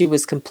 If she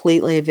was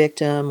completely a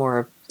victim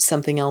or if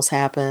something else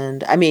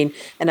happened. I mean,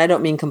 and I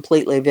don't mean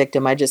completely a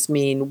victim. I just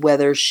mean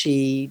whether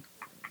she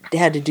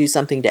had to do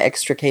something to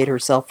extricate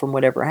herself from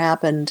whatever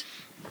happened.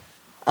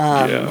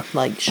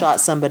 Like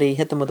shot somebody,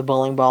 hit them with a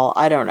bowling ball.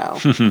 I don't know.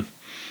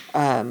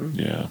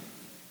 Yeah.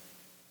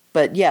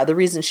 But yeah, the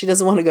reason she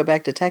doesn't want to go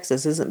back to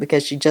Texas isn't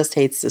because she just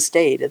hates the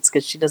state. It's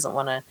because she doesn't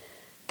want to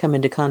come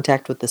into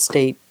contact with the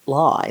state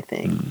law, I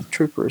think.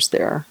 Troopers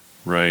there.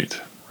 Right.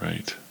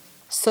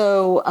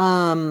 So,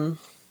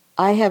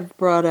 I have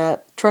brought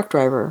up truck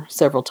driver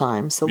several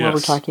times. So while we're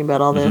talking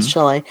about all this,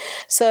 shall I?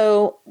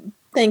 So,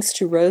 thanks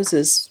to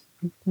Rose's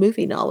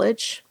movie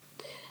knowledge,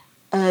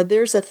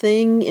 there's a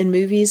thing in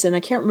movies, and I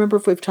can't remember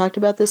if we've talked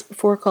about this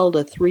before, called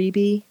a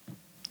 3B.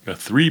 A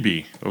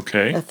 3B,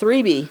 okay. A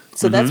 3B.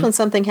 So that's when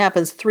something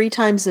happens 3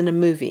 times in a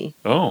movie.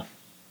 Oh.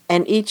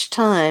 And each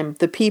time,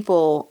 the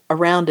people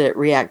around it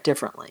react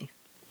differently.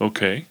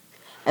 Okay.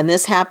 And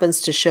this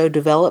happens to show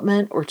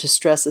development or to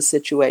stress a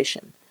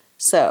situation.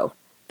 So,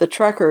 the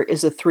trucker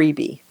is a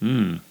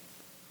 3B.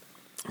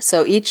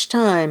 So each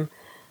time,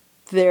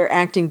 they're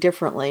acting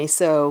differently.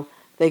 So,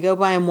 they go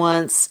by him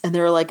once, and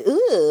they're like,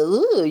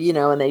 ooh,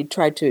 and they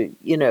try to,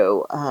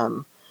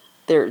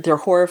 they're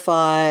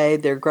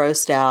horrified, they're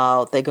grossed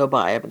out, they go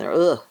by him, and they're,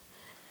 ugh.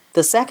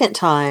 The second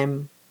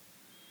time,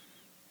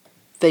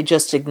 they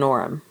just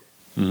ignore him.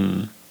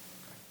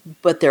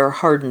 But they're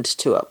hardened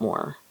to it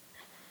more.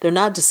 They're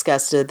not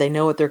disgusted. They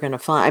know what they're going to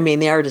find. I mean,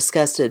 they are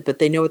disgusted, but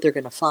they know what they're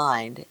going to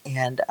find.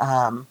 And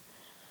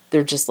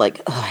they're just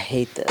like, oh, I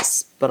hate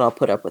this, but I'll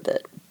put up with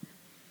it.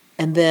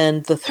 And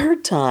then the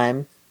third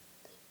time,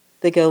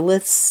 they go,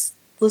 let's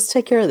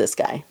take care of this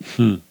guy.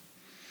 And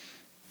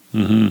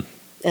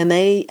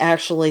they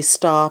actually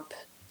stop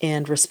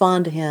and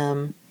respond to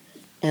him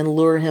and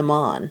lure him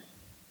on.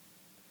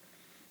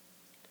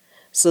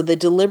 So they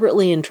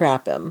deliberately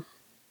entrap him.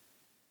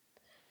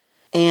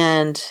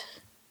 And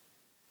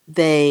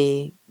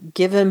they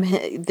give him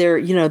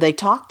they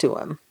talk to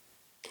him.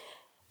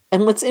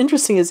 And what's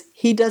interesting is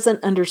he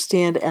doesn't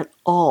understand at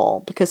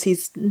all because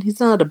he's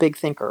not a big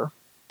thinker.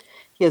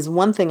 He has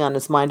one thing on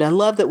his mind. I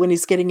love that when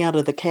he's getting out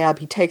of the cab,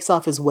 he takes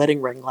off his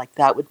wedding ring like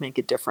that would make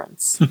a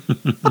difference.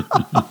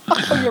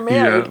 Oh, you're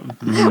married.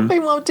 Yeah. We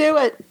won't do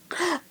it.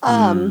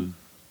 And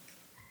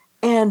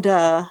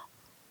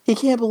he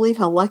can't believe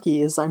how lucky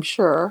he is, I'm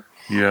sure.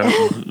 Yeah.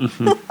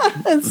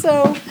 And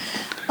so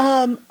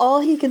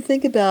all he can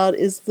think about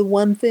is the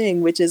one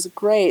thing, which is,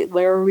 great,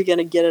 where are we going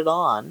to get it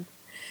on?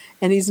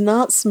 And he's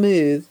not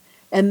smooth.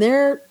 And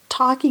they're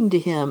talking to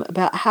him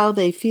about how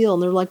they feel.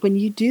 And they're like, when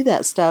you do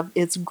that stuff,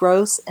 it's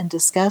gross and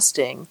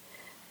disgusting.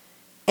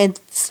 And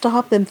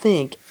stop and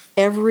think.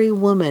 Every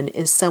woman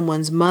is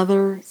someone's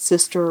mother,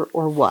 sister,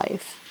 or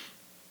wife.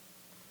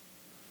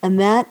 And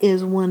that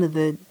is one of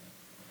the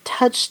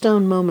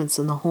touchstone moments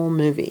in the whole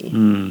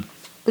movie.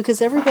 Because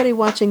everybody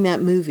watching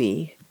that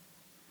movie,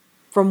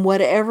 from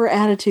whatever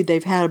attitude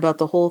they've had about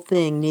the whole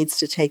thing, needs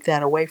to take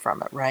that away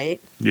from it,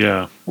 right?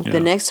 Yeah. The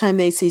next time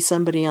they see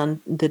somebody on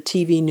the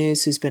TV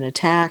news who's been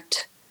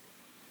attacked,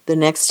 the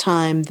next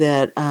time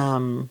that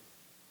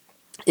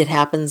it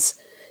happens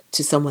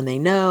to someone they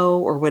know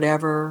or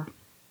whatever,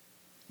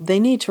 they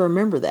need to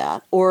remember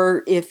that.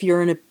 Or if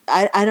you're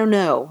I don't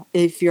know,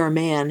 if you're a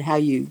man,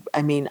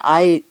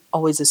 I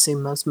always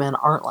assume most men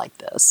aren't like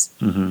this.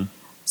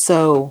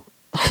 So,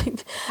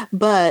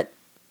 but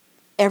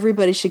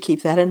everybody should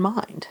keep that in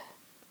mind.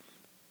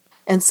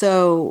 And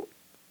so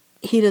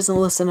he doesn't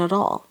listen at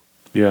all.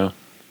 Yeah.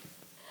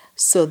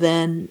 So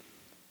then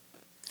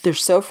they're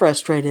so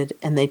frustrated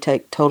and they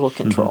take total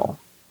control.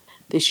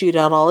 They shoot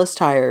out all his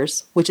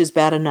tires, which is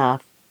bad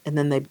enough, and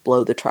then they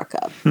blow the truck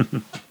up.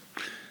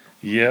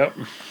 Yep.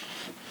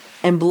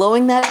 And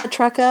blowing that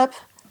truck up,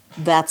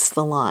 that's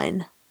the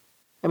line.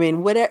 I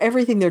mean,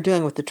 everything they're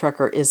doing with the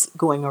trucker is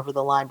going over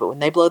the line, but when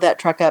they blow that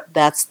truck up,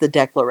 that's the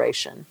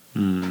declaration.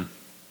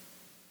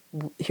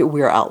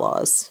 We're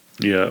outlaws.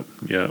 Yeah.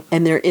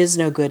 And there is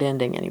no good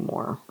ending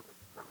anymore.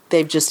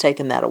 They've just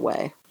taken that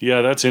away.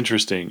 Yeah, that's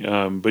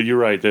interesting. But you're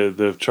right.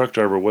 The truck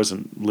driver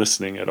wasn't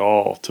listening at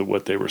all to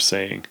what they were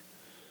saying.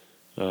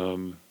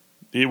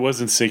 It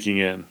wasn't sinking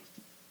in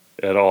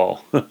at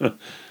all. But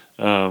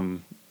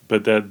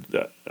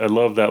I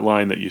love that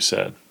line that you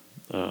said.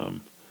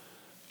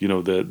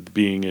 The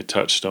being a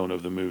touchstone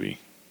of the movie.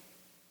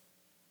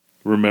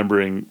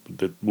 Remembering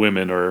that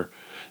women are,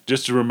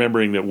 just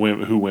remembering that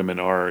who women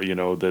are,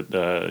 that,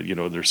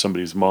 they're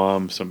somebody's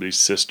mom, somebody's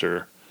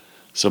sister,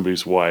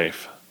 somebody's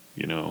wife,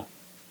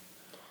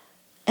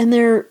 And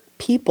they're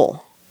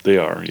people. They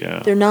are, yeah.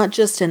 They're not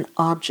just an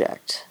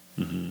object.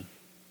 Mm-hmm.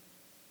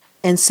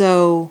 And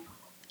so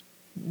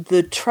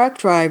the truck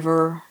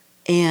driver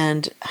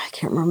and I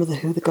can't remember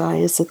who the guy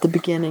is at the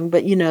beginning,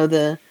 but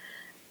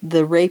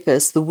the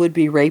rapist, the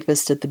would-be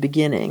rapist at the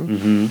beginning,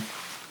 mm-hmm.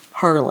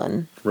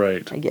 Harlan.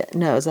 Right.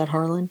 No, is that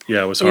Harlan?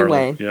 Yeah, it was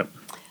anyway, Harlan.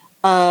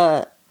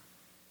 Yep.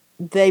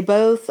 They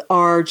both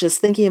are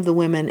just thinking of the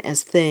women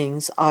as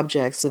things,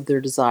 objects of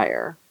their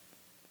desire.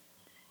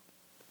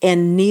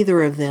 And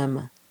neither of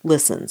them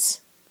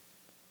listens.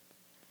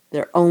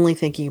 They're only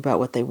thinking about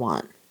what they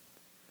want.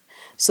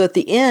 So at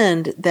the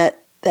end, that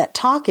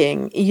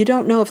talking, you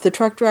don't know if the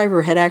truck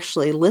driver had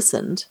actually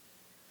listened.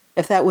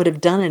 If that would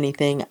have done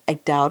anything, I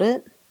doubt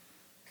it.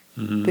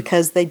 Mm-hmm.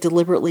 Because they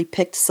deliberately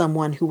picked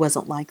someone who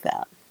wasn't like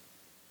that.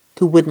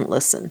 Who wouldn't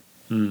listen.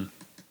 Mm.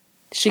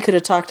 She could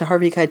have talked to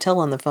Harvey Keitel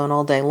on the phone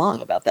all day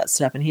long about that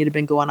stuff, and he'd have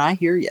been going, I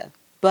hear you.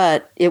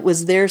 But it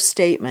was their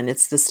statement.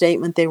 It's the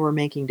statement they were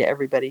making to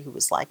everybody who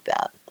was like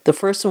that. The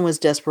first one was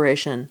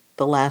desperation.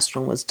 The last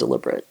one was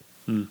deliberate.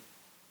 Mm.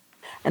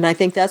 And I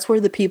think that's where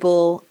the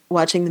people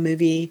watching the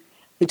movie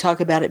who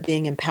talk about it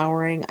being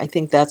empowering, I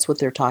think that's what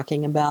they're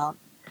talking about.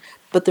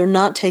 But they're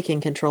not taking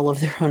control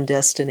of their own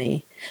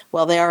destiny.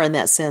 Well, they are in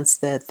that sense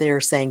that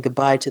they're saying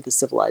goodbye to the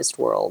civilized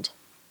world.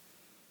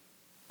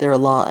 They're a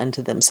law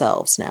unto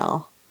themselves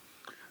now.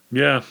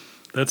 Yeah,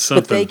 that's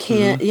something. But they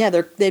can't,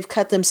 mm-hmm. They've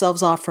cut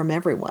themselves off from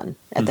everyone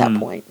at mm-hmm. that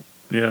point.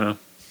 Yeah.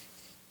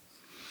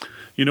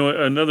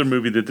 Another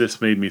movie that this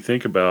made me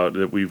think about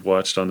that we've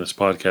watched on this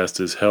podcast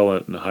is Hell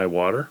and High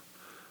Water.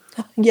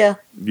 Yeah.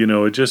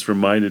 It just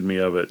reminded me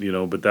of it,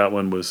 but that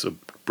one was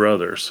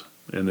brothers.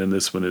 And then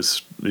this one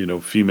is,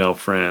 female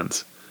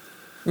friends.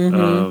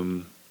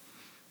 Mm-hmm.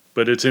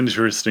 But it's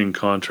interesting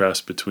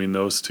contrast between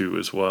those two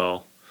as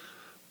well.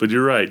 But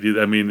you're right.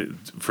 I mean,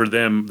 for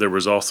them, there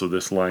was also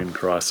this line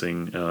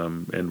crossing,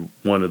 and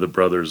one of the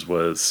brothers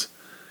was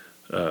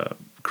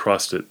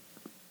crossed it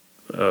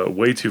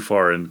way too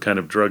far and kind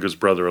of drug his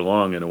brother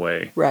along in a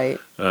way. Right.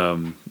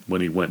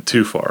 When he went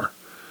too far.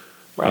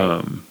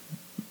 Right.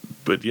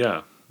 But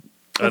yeah,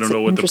 I don't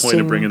know what the point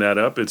of bringing that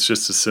up. It's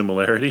just a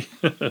similarity.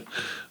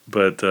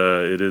 But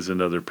it is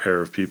another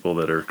pair of people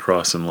that are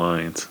crossing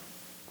lines.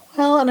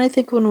 Well, and I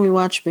think when we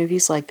watch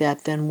movies like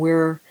that, then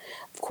we're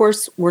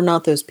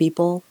not those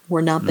people.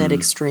 We're not that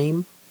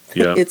extreme.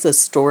 Yeah. It's a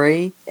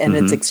story, and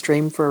mm-hmm. it's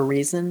extreme for a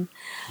reason.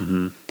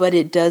 Mm-hmm. But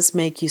it does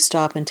make you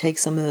stop and take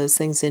some of those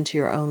things into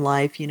your own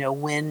life.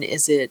 When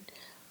is it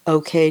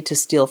okay to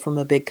steal from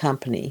a big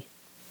company,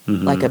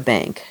 mm-hmm. like a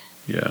bank?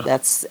 Yeah.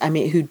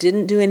 Who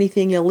didn't do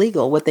anything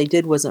illegal. What they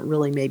did wasn't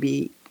really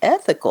maybe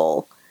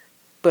ethical,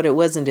 but it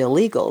wasn't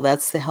illegal.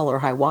 That's the hell or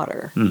high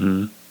water.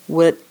 Mm-hmm.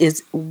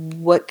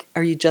 What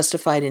are you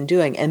justified in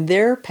doing? And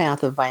their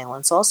path of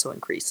violence also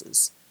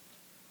increases.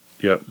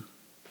 Yep.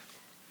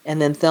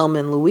 And then Thelma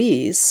and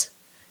Louise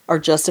are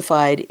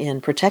justified in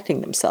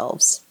protecting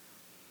themselves.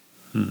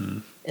 Mm-hmm.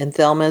 And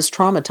Thelma is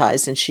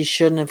traumatized, and she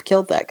shouldn't have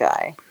killed that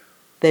guy.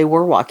 They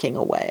were walking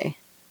away.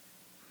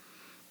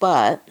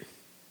 But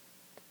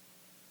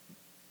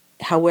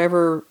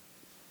however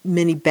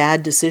many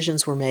bad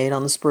decisions were made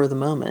on the spur of the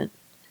moment,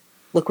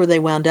 look where they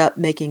wound up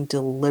making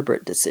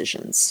deliberate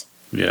decisions.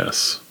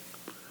 Yes.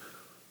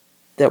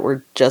 That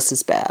were just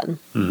as bad.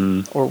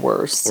 Mm-hmm. Or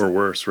worse. Or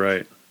worse,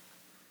 right.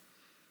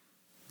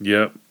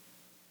 Yep.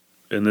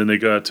 And then they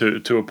got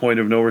to a point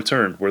of no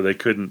return where they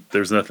couldn't,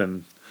 there's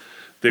nothing,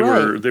 they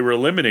were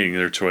eliminating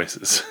their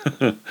choices.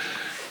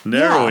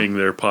 Narrowing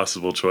their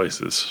possible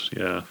choices.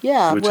 Yeah.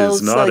 Yeah. Which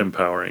is not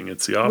empowering.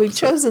 It's the opposite. We've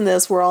chosen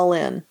this, we're all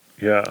in.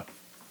 Yeah.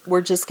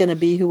 We're just going to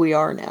be who we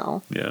are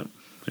now. Yeah.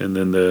 And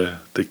then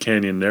the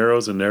canyon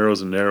narrows and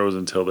narrows and narrows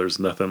until there's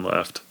nothing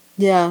left.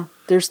 Yeah,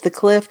 there's the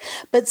cliff.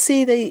 But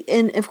see,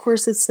 and of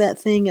course it's that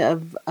thing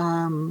of,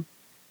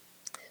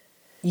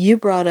 you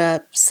brought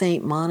up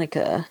Saint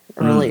Monica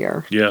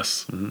earlier.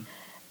 Yes. Mm-hmm.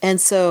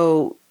 And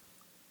so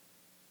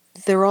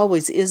there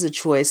always is a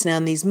choice. Now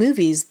in these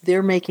movies,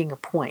 they're making a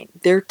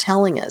point. They're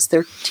telling us,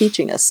 they're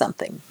teaching us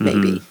something,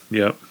 maybe. Mm-hmm.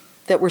 Yep.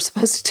 That we're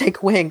supposed to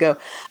take away and go,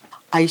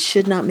 I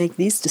should not make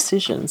these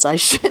decisions. I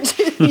should,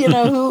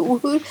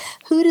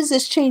 who does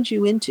this change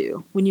you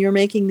into when you're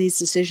making these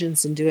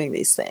decisions and doing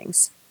these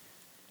things?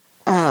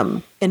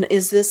 And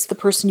is this the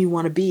person you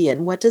want to be?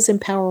 And what does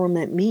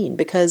empowerment mean?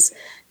 Because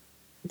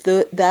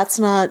that's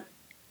not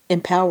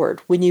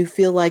empowered when you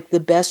feel like the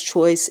best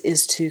choice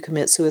is to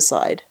commit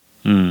suicide.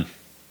 Mm.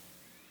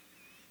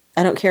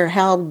 I don't care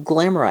how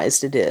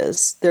glamorized it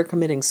is. They're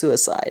committing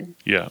suicide.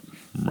 Yeah,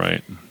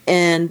 right.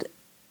 And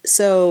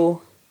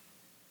so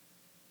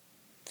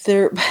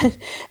there,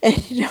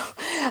 and,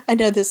 I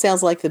know this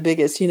sounds like the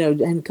biggest,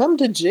 and come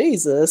to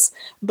Jesus,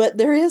 but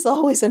there is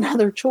always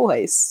another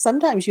choice.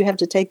 Sometimes you have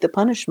to take the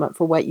punishment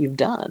for what you've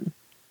done.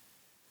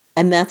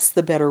 And that's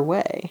the better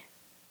way.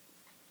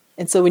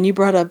 And so when you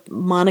brought up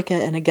Monica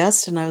and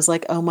Augustine, I was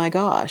like, oh my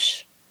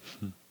gosh.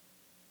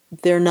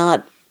 They're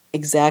not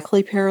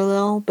exactly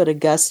parallel, but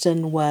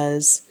Augustine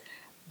was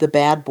the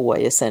bad boy,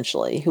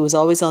 essentially, who was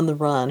always on the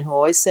run, who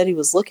always said he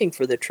was looking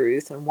for the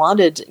truth and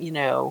wanted,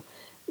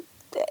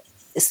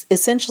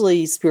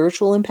 essentially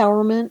spiritual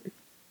empowerment.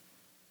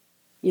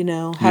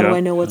 How do Yeah. I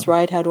know Yeah. what's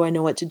right? How do I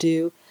know what to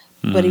do?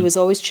 But he Mm-hmm. was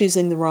always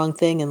choosing the wrong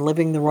thing and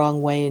living the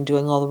wrong way and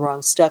doing all the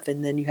wrong stuff.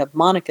 And then you have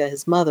Monica,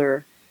 his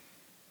mother,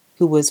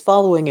 who was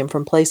following him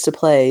from place to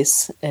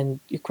place. And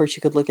of course,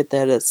 you could look at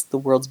that as the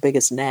world's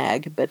biggest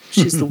nag, but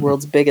she's the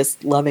world's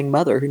biggest loving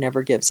mother who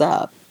never gives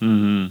up,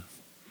 Mm-hmm.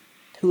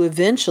 who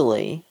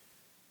eventually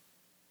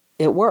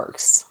it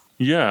works.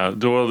 Yeah.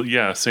 Well,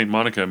 yeah. Saint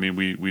Monica. I mean,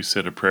 we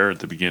said a prayer at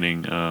the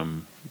beginning,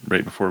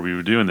 right before we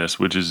were doing this,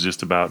 which is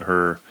just about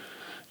her.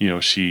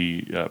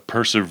 She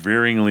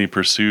perseveringly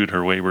pursued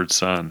her wayward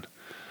son,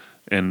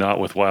 and not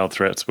with wild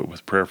threats, but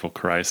with prayerful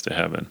cries to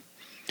heaven.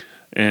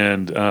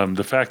 And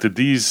the fact that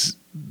these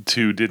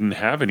two didn't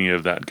have any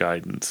of that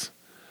guidance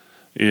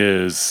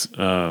is,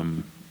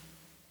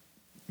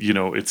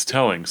 it's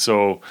telling.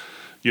 So,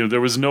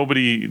 there was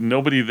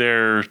nobody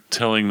there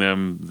telling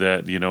them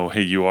that,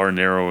 hey, you are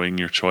narrowing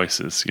your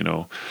choices.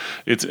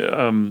 It's,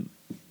 the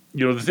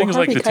thing is,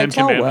 like Harvey the Ten Keitel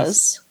Commandments.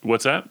 was.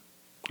 What's that?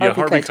 Yeah,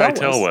 Harvey Harvey Keitel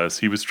Keitel was. was.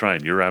 He was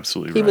trying. You're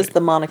absolutely He right. was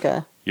the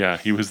Monica Yeah,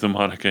 he was the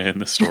Monica in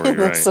the story, in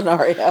the right?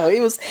 scenario.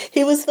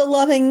 He was the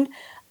loving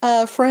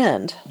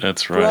friend,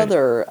 That's right.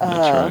 brother.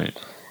 That's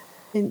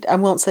right. I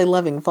won't say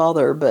loving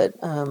father, but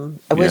I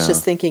was Yeah.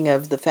 just thinking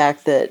of the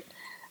fact that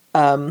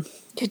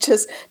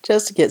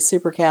just to get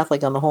super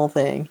Catholic on the whole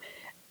thing.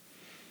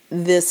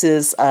 This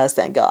is us,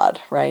 thank God,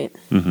 right?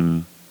 Mm-hmm.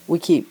 We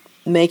keep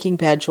making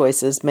bad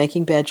choices,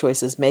 making bad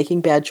choices,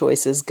 making bad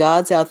choices.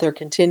 God's out there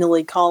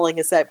continually calling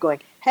us up,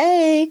 going,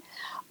 "Hey,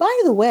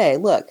 by the way,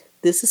 look,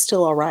 this is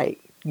still all right.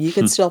 You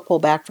can still pull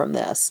back from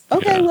this.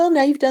 Okay, Yeah. well,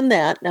 now you've done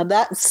that. Now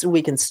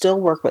we can still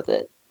work with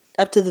it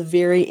up to the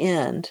very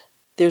end.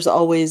 There's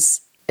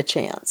always a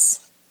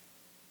chance."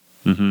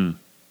 Mm-hmm.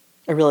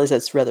 I realize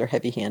that's rather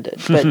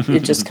heavy-handed, but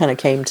it just kind of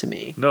came to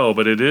me. No,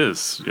 but it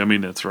is. I mean,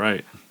 that's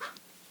right.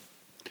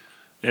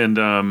 And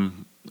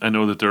I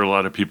know that there are a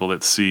lot of people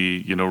that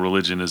see,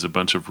 religion as a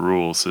bunch of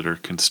rules that are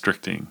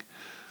constricting,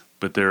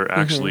 but they're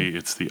actually,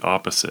 it's the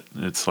opposite.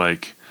 It's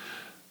like,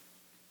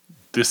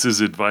 this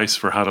is advice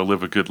for how to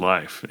live a good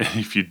life. And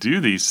if you do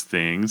these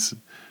things,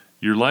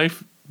 your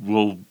life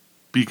will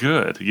be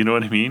good. You know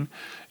what I mean?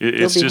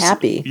 You'll It's be just,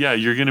 happy. yeah,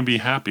 you're going to be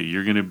happy.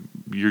 You're going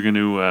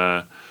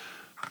to,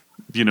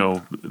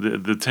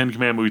 the Ten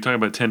Commandments, we talk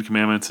about Ten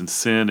Commandments and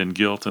sin and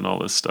guilt and all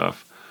this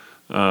stuff.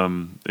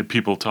 And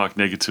people talk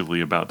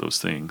negatively about those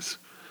things.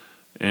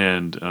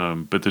 And,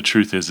 but the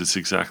truth is, it's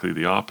exactly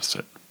the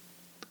opposite.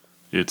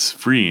 It's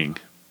freeing.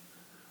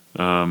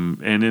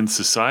 And in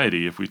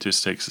society, if we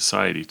just take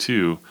society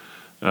too,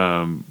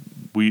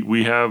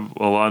 we have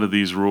a lot of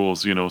these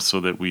rules, so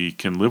that we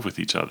can live with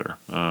each other.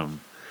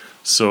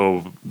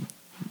 So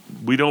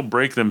we don't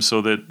break them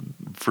so that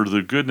for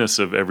the goodness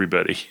of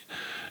everybody,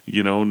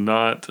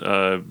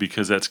 not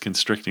because that's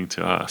constricting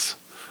to us.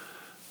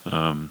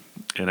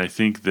 And I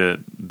think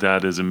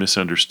that is a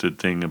misunderstood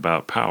thing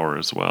about power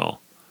as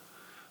well,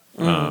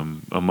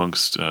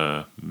 amongst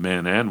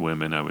men and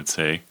women, I would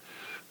say.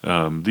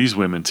 These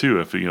women too,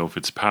 if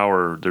it's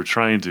power, they're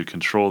trying to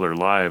control their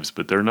lives,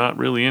 but they're not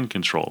really in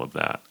control of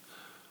that.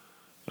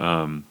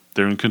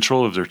 They're in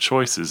control of their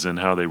choices and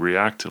how they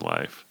react to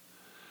life.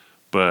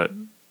 But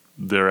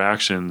their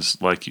actions,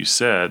 like you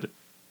said,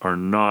 are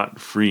not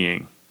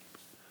freeing.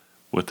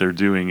 What they're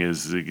doing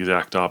is the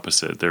exact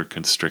opposite. They're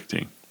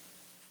constricting.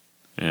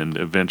 And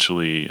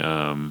eventually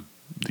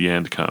the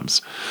end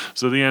comes.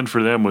 So the end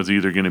for them was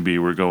either going to be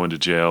we're going to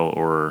jail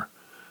or,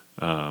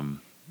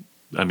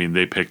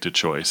 they picked a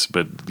choice.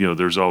 But,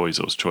 there's always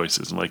those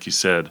choices. And like you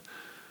said,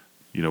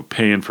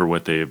 paying for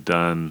what they have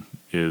done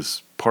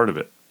is part of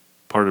it,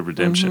 part of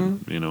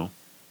redemption,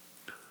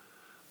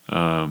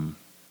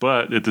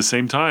 But at the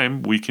same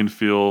time, we can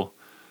feel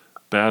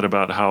bad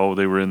about how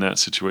they were in that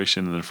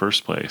situation in the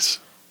first place.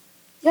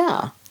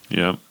 Yeah.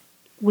 Yeah.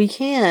 We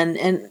can.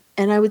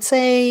 And I would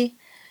say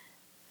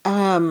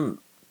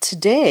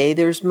today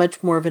there's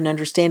much more of an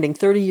understanding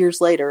 30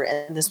 years later,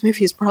 and this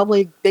movie is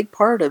probably a big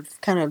part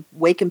of kind of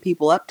waking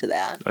people up to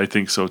that. I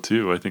think so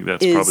too. I think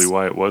that's probably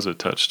why it was a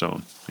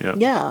touchstone. Yeah.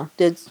 Yeah.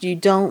 That you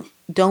don't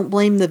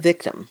blame the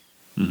victim.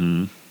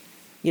 Mm-hmm.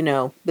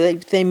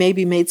 They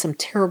maybe made some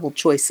terrible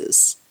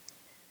choices,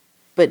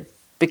 but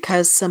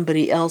because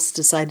somebody else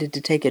decided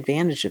to take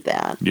advantage of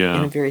that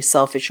in a very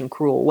selfish and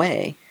cruel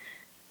way,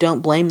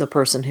 don't blame the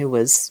person who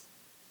was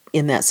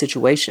in that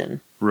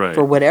situation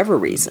for whatever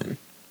reason.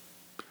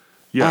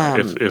 Yeah,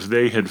 if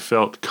they had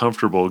felt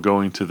comfortable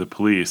going to the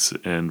police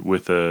and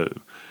with a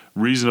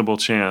reasonable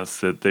chance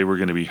that they were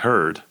going to be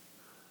heard,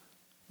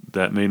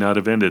 that may not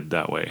have ended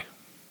that way.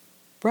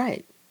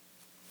 Right.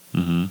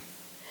 Mm-hmm.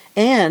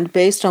 And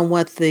based on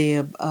what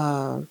the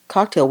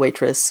cocktail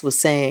waitress was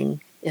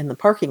saying in the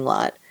parking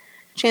lot,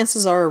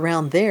 chances are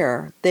around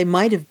there, they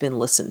might have been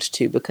listened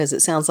to because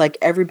it sounds like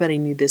everybody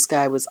knew this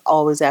guy was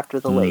always after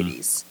the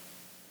ladies.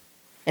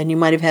 And you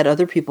might have had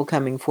other people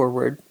coming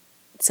forward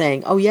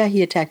saying, oh, yeah,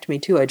 he attacked me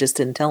too. I just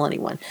didn't tell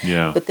anyone.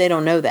 Yeah. But they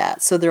don't know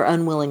that. So they're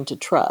unwilling to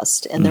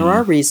trust. And there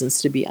are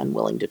reasons to be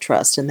unwilling to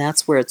trust. And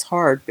that's where it's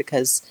hard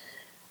because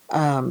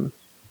you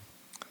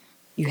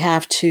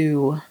have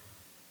to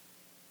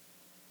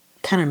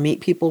kind of meet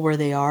people where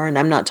they are. And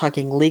I'm not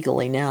talking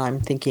legally now. I'm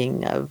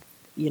thinking of,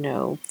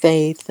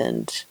 faith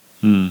and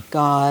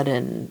God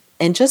and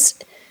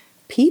just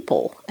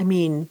people. I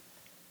mean,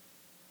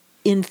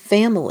 in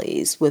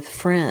families with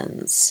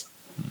friends.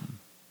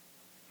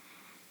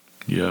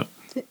 Yeah.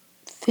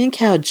 Think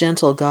how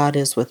gentle God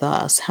is with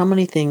us. How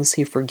many things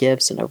he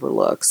forgives and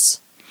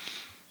overlooks.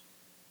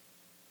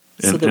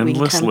 So that we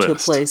can come to a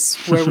place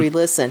where we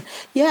listen.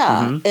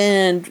 Yeah.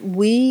 And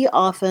we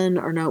often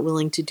are not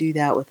willing to do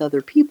that with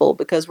other people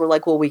because we're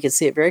like, well, we can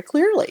see it very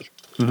clearly.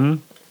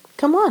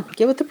 Come on,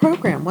 get with the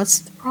program. What's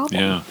the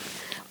problem? Yeah.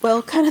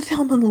 Well, kind of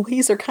Thelma and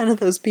Louise are kind of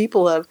those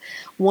people of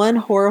one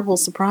horrible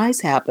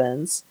surprise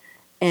happens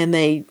and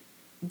they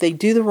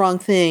do the wrong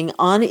thing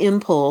on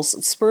impulse,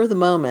 spur of the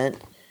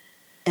moment,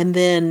 and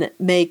then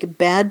make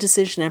bad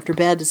decision after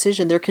bad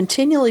decision. They're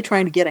continually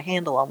trying to get a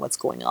handle on what's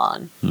going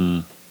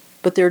on.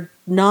 But they're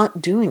not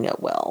doing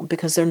it well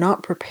because they're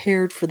not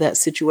prepared for that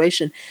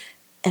situation.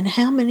 And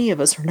how many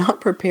of us are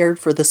not prepared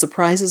for the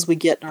surprises we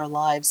get in our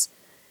lives?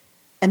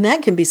 And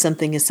that can be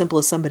something as simple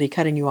as somebody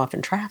cutting you off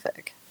in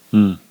traffic.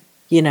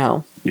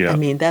 Yeah. I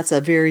mean, that's a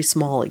very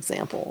small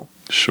example.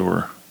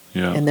 Sure.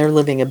 Yeah. And they're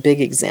living a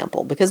big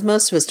example because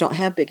most of us don't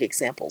have big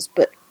examples.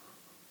 But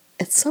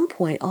at some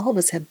point, all of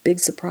us have big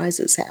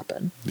surprises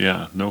happen.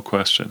 Yeah, no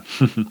question.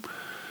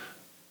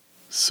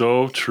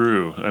 So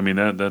true. I mean,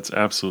 that's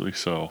absolutely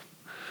so.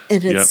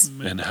 And it's,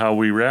 And how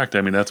we react.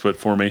 I mean, that's what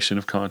formation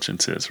of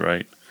conscience is,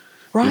 right?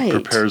 Right. It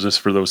prepares us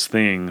for those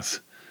things.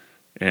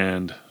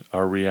 And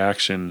our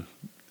reaction,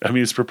 I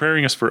mean, it's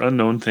preparing us for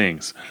unknown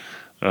things.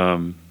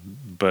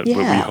 But we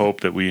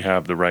hope that we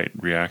have the right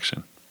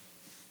reaction.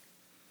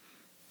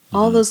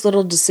 All those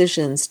little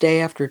decisions day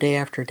after day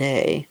after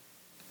day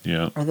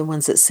are the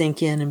ones that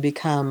sink in and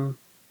become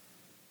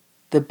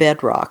the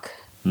bedrock.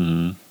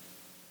 Right.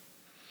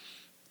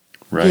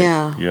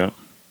 Yeah. Yeah.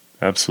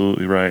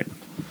 Absolutely right.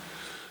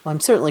 Well, I'm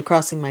certainly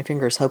crossing my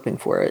fingers hoping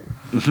for it.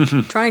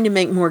 Trying to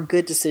make more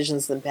good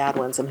decisions than bad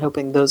ones and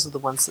hoping those are the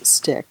ones that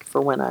stick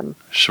for when I'm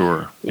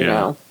you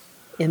know,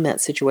 in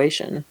that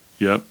situation.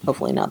 Yep.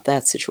 Hopefully not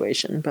that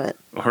situation, but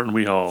aren't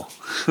we all?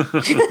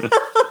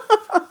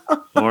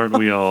 Aren't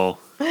we all?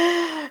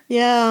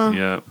 Yeah.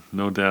 Yeah,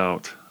 no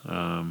doubt.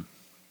 And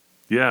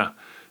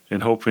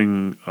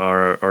hoping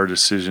our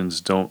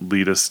decisions don't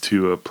lead us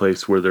to a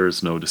place where there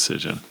is no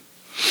decision.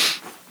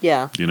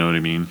 Yeah. You know what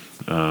I mean?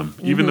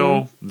 Even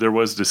though there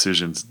was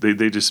decisions,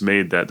 they just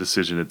made that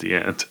decision at the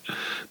end.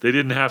 They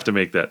didn't have to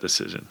make that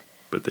decision,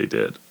 but they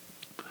did.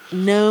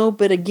 No,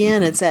 but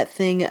again, it's that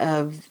thing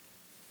of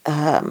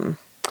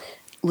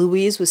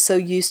Louise was so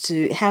used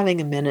to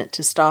having a minute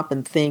to stop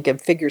and think and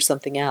figure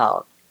something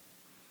out.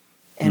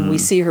 And we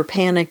see her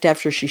panicked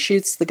after she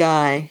shoots the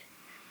guy.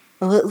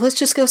 Well, let's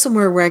just go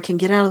somewhere where I can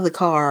get out of the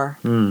car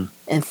and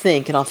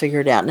think, and I'll figure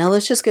it out. Now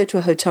let's just go to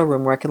a hotel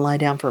room where I can lie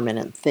down for a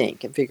minute and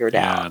think and figure it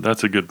out. Yeah,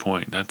 that's a good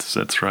point.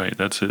 That's right.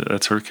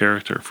 That's her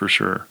character for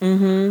sure.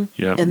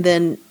 Yeah. And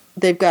then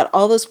they've got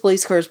all those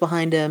police cars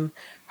behind him.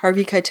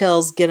 Harvey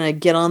Keitel's gonna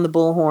get on the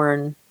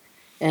bullhorn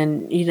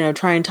and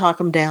try and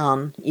talk him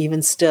down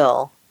even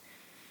still.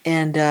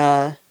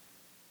 And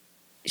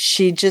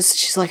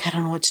she's like, I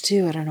don't know what to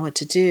do. I don't know what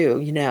to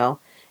do.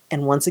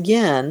 And once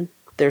again,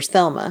 there's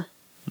Thelma.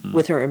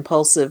 With her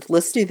impulsive,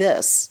 let's do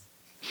this.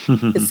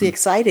 It's the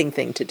exciting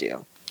thing to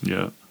do.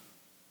 Yeah.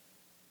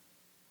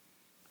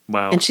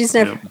 Wow. And she's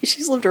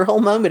lived her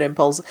whole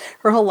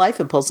life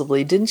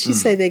impulsively. Didn't she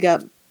say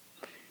did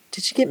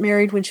she get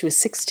married when she was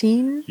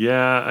 16?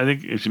 Yeah, I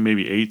think it's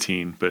maybe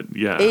 18, but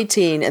yeah.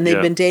 18, and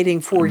they've been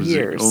dating 4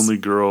 years. The only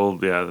girl,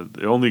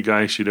 the only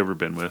guy she'd ever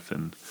been with.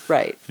 And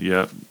right.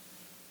 Yeah.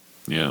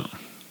 Yeah.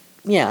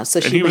 Yeah, so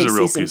he was a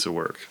real piece of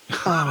work.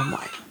 Oh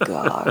my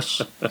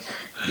gosh.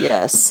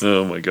 Yes.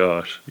 Oh my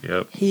gosh.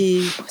 Yep.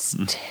 He was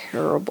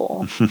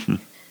terrible.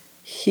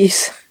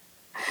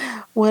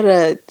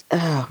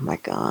 Oh my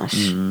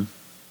gosh.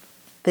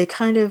 They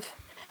kind of,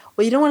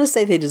 well, you don't want to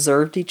say they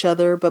deserved each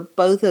other, but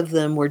both of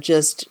them were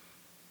just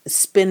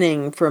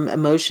spinning from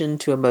emotion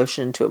to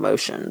emotion to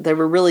emotion. They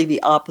were really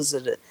the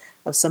opposite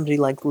of somebody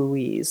like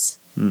Louise,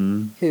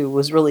 who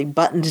was really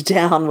buttoned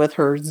down with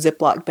her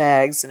Ziploc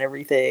bags and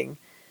everything.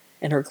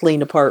 And her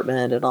clean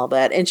apartment and all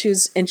that. And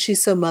she's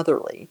so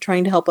motherly,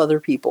 trying to help other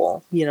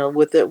people,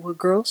 with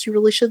girls, you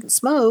really shouldn't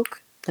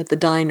smoke at the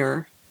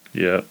diner.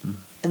 Yeah.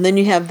 And then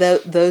you have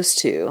those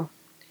two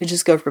who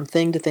just go from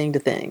thing to thing to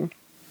thing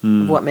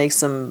of what makes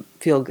them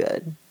feel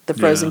good. The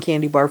frozen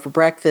candy bar for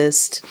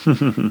breakfast,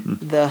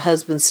 the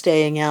husband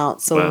staying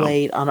out so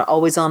late,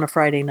 always on a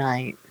Friday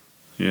night.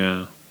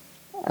 Yeah.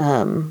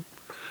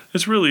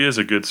 This really is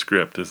a good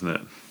script, isn't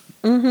it?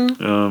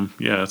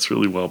 Yeah, it's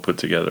really well put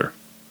together.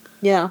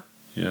 Yeah.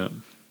 Yeah.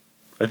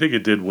 I think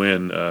it did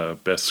win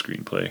Best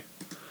Screenplay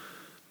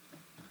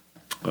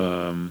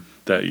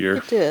that year.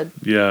 It did.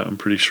 Yeah, I'm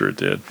pretty sure it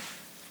did.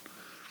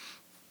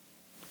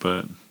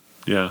 But,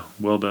 yeah,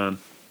 well done.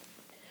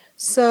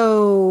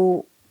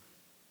 So,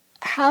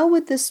 how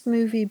would this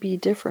movie be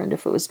different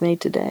if it was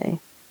made today?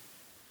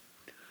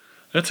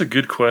 That's a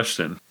good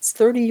question. It's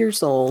 30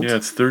 years old. Yeah,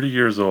 it's 30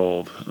 years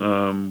old.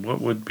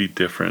 What would be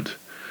different?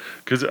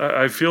 Because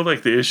I feel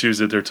like the issues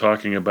that they're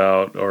talking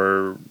about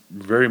are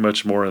very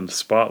much more in the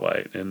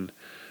spotlight. And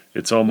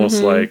it's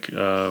almost like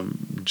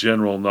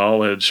general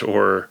knowledge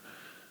or,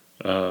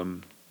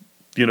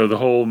 the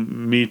whole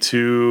Me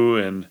Too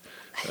and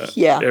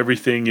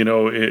everything,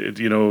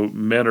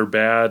 men are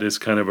bad is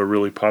kind of a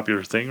really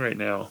popular thing right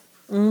now.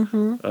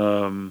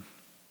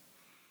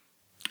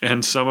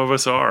 And some of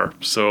us are.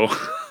 So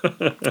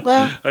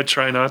Well, I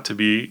try not to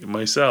be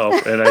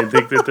myself. And I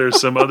think that there's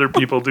some other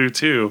people do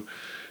too.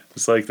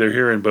 It's like they're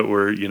hearing, but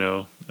we're,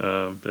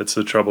 that's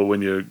the trouble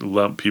when you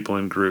lump people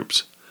in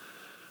groups.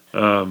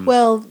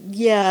 well,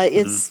 yeah,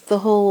 it's the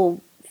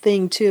whole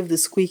thing too of the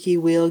squeaky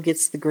wheel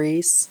gets the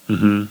grease.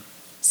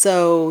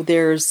 So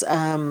there's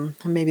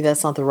maybe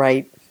that's not the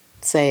right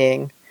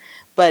saying,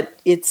 but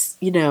it's,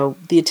 the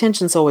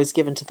attention's always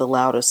given to the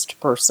loudest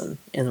person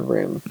in the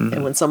room.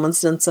 And when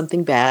someone's done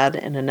something bad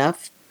and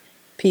enough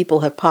people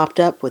have popped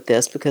up with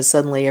this because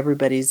suddenly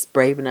everybody's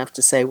brave enough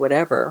to say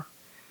whatever,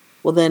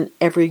 well, then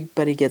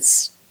everybody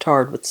gets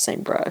tarred with the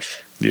same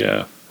brush.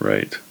 Yeah,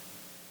 right.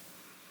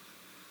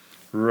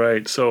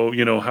 Right. So,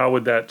 how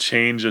would that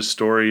change a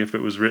story if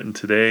it was written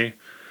today?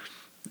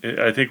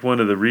 I think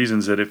one of the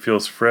reasons that it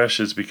feels fresh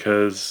is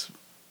because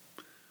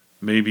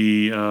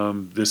maybe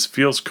this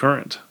feels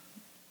current.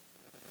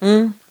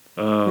 And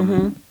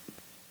I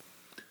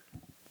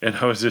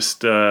was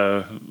just,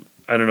 I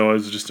don't know, I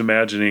was just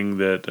imagining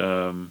that,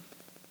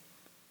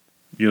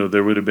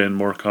 there would have been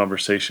more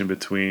conversation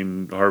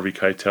between Harvey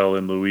Keitel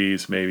and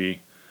Louise,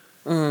 maybe,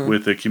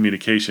 with the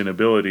communication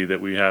ability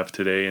that we have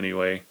today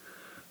anyway.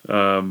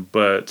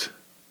 But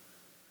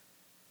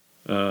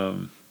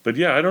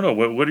yeah, I don't know.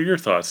 What are your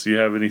thoughts? Do you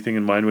have anything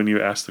in mind when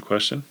you asked the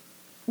question?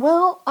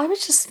 Well, I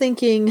was just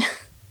thinking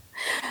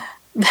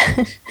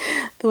the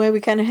way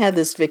we kind of had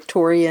this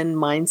Victorian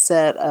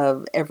mindset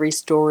of every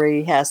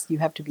story you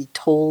have to be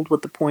told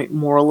what the point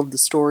moral of the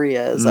story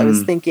is. I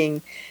was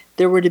thinking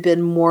there would have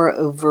been more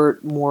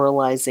overt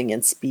moralizing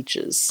in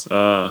speeches.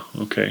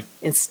 Okay.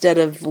 Instead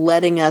of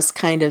letting us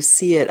kind of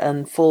see it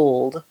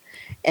unfold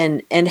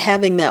and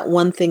having that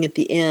one thing at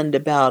the end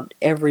about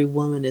every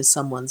woman is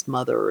someone's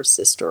mother or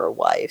sister or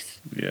wife.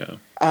 Yeah.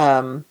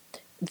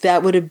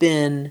 That would have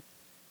been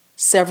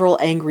several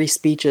angry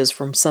speeches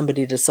from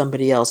somebody to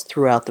somebody else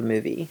throughout the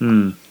movie.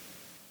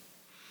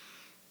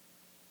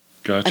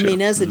 Gotcha. I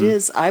mean, as it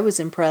is, I was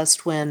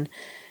impressed when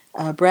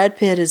Brad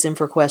Pitt is in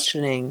for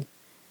questioning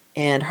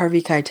and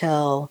Harvey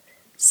Keitel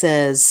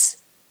says,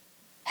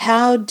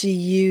 "How do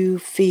you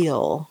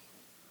feel,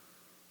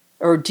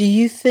 or do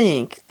you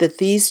think that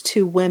these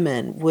two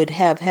women would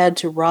have had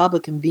to rob a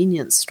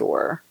convenience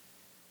store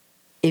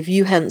if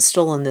you hadn't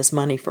stolen this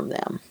money from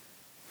them?"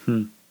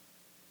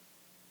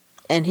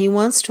 And he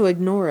wants to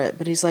ignore it,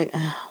 but he's like,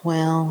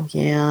 well,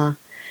 yeah.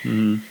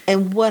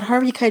 And what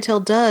Harvey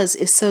Keitel does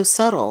is so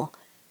subtle.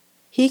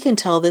 He can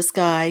tell this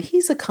guy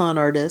he's a con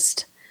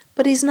artist,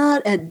 but he's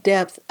not at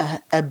depth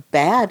a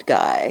bad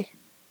guy.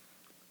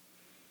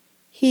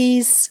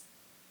 He's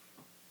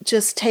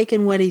just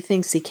taken what he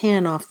thinks he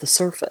can off the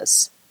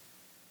surface.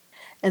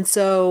 And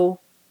so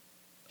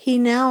he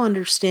now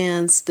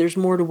understands there's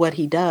more to what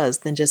he does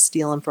than just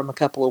stealing from a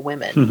couple of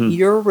women.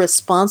 You're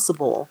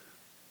responsible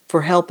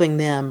for helping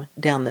them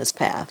down this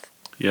path.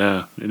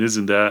 Yeah, and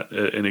isn't that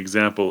an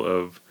example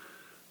of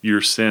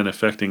your sin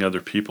affecting other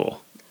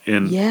people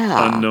in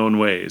unknown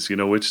ways?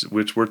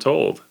 Which we're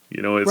told.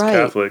 As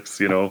Catholics,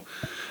 you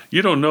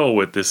don't know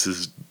what this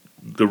is,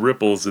 the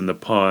ripples in the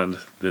pond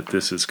that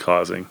this is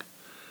causing.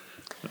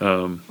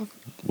 When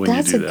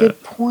that's you do a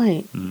good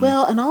point.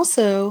 Well, and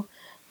also,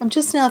 I'm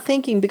just now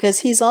thinking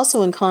because he's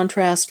also in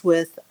contrast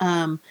with.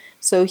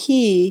 So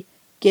he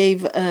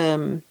gave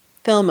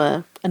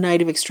Thelma a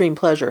night of extreme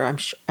pleasure.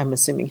 I'm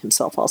assuming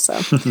himself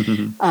also.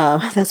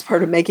 That's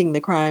part of making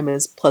the crime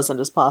as pleasant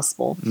as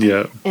possible.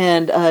 Yeah.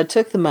 And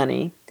took the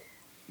money,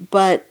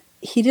 but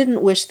he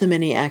didn't wish them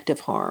any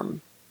active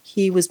harm.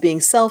 He was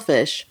being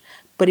selfish,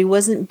 but he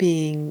wasn't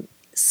being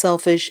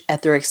selfish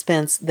at their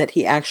expense that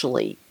he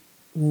actually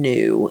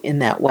knew in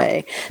that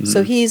way.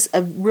 So he's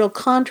a real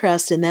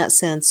contrast in that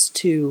sense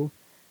to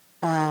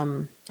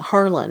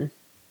Harlan,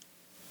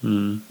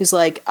 who's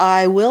like,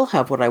 I will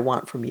have what I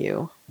want from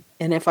you.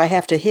 And if I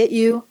have to hit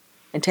you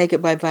and take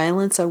it by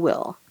violence, I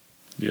will.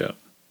 Yeah.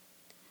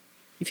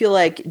 You feel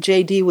like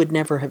JD would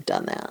never have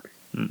done that.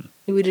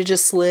 He would have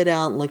just slid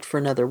out and looked for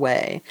another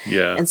way.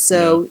 Yeah. And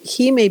so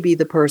he may be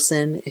the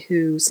person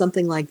who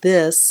something like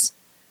this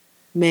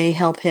may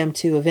help him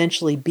to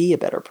eventually be a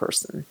better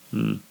person.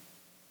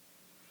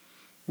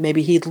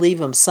 Maybe he'd leave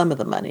him some of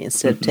the money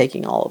instead of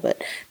taking all of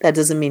it. That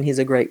doesn't mean he's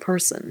a great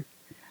person.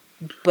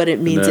 but it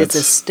And means it's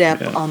a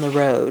step on the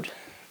road.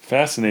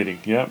 Fascinating.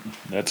 Yep.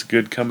 That's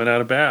good coming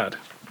out of bad.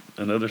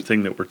 Another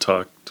thing that we're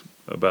talked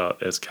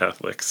about as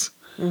Catholics.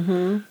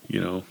 Mm-hmm.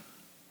 You know,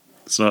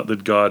 it's not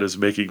that God is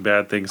making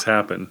bad things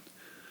happen,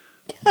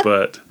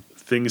 but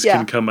things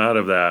can come out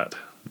of that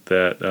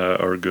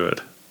are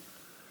good.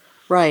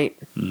 Right.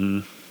 Mm-hmm.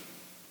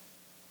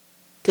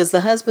 Because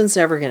the husband's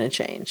never going to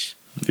change.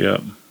 Yeah.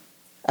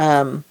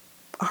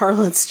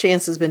 Harlan's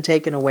chance has been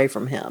taken away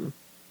from him.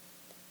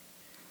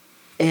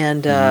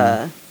 And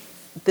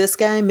this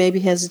guy maybe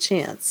has a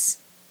chance.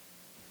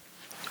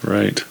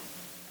 Right.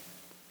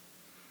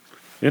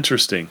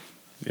 Interesting.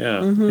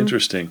 Yeah,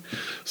 interesting.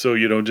 So,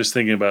 just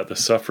thinking about the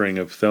suffering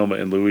of Thelma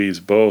and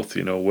Louise both,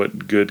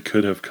 what good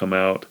could have come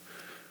out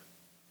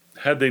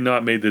had they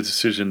not made the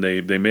decision they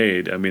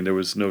made. I mean, there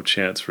was no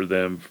chance for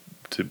them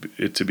to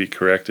be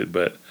corrected,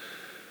 but,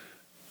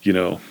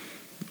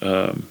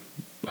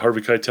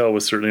 Harvey Keitel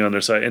was certainly on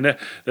their side. And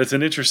that's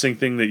an interesting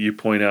thing that you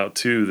point out,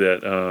 too,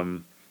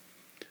 that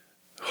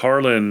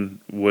Harlan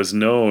was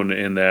known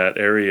in that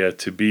area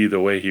to be the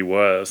way he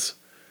was,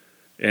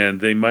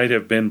 and they might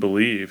have been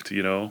believed,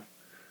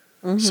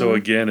 So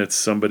again, it's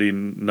somebody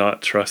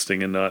not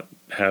trusting and not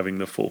having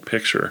the full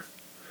picture,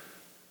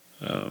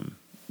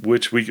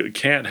 which we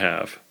can't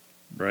have,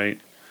 right?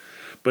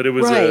 But it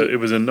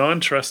was a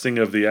non-trusting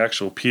of the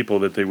actual people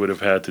that they would have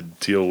had to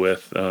deal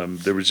with.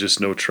 There was just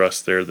no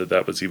trust there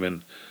that was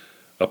even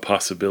a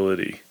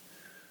possibility,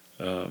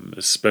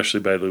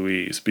 especially by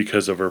Louise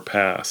because of her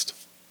past.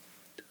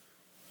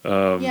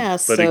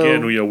 But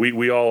again,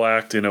 we all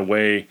act in a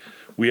way.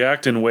 We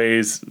act in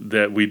ways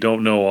that we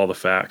don't know all the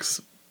facts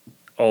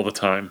all the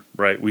time,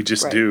 right? We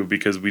just do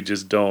because we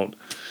just don't,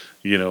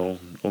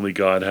 only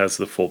God has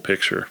the full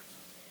picture.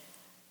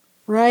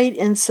 Right.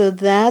 And so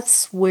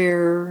that's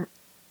where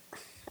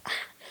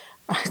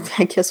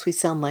I guess we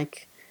sound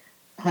like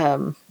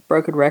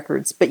broken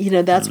records, but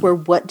that's where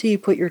what do you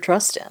put your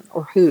trust in,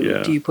 or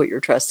who do you put your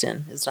trust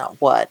in? Is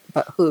not what,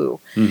 but who.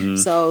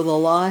 So the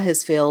law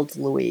has failed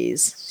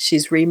Louise.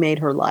 She's remade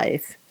her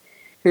life.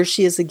 Here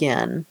she is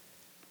again.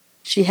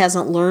 She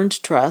hasn't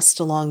learned trust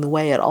along the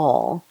way at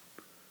all.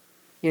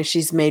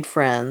 She's made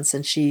friends,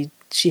 and she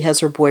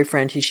has her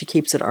boyfriend who she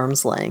keeps at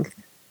arm's length.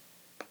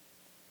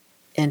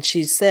 And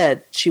she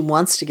said she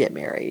wants to get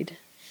married,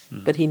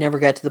 but he never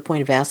got to the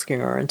point of asking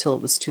her until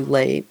it was too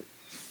late.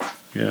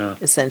 Yeah.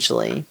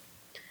 Essentially.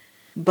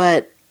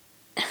 But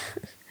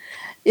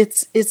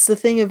it's the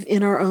thing of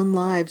in our own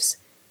lives,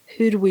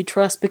 who do we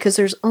trust? Because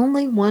there's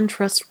only one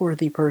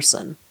trustworthy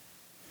person.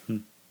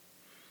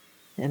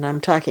 And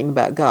I'm talking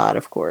about God,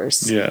 of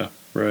course. Yeah,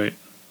 right.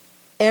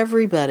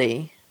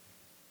 Everybody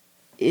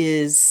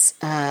doesn't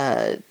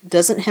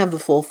have the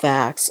full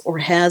facts or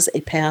has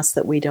a past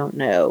that we don't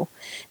know.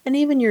 And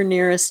even your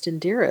nearest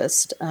and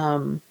dearest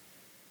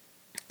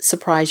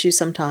surprise you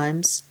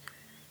sometimes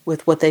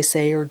with what they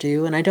say or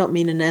do. And I don't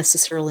mean it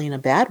necessarily in a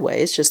bad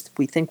way. It's just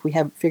we think we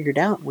have it figured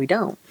out and we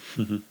don't.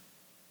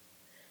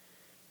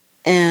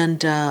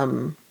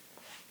 And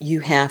you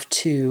have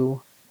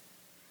to,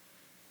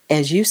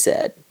 as you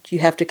said, you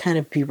have to kind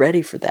of be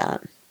ready for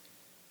that.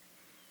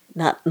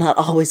 Not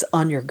always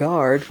on your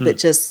guard, but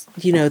just,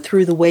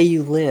 through the way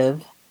you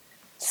live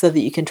so that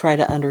you can try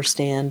to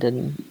understand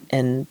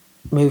and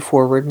move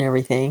forward and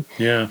everything.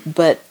 Yeah.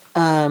 But,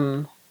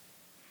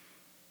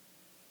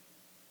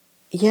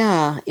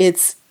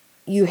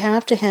 you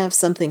have to have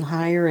something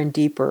higher and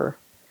deeper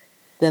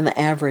than the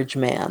average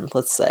man,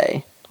 let's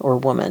say, or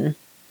woman.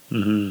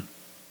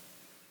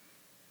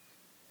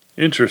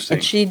 Interesting.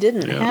 And she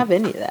didn't have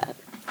any of that.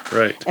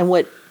 Right. And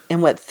what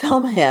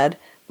Thelma had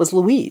was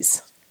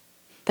Louise.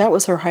 That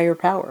was her higher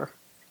power.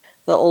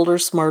 The older,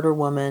 smarter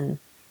woman,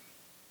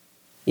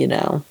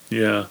 Yeah.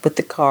 with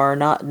the car,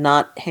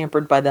 not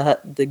hampered by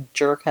the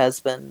jerk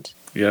husband.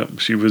 Yeah,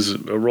 she was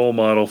a role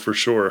model for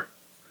sure.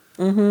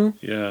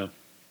 Yeah.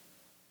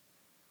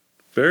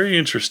 Very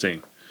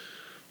interesting.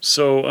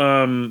 So,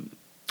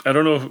 I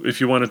don't know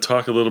if you want to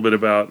talk a little bit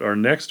about our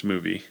next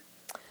movie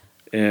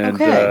and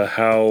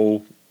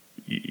how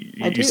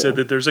you said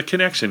that there's a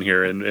connection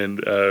here, and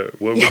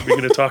what we're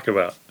going to talk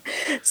about.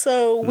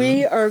 So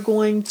we are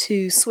going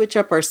to switch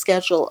up our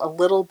schedule a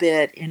little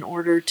bit in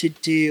order to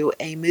do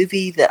a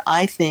movie that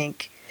I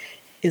think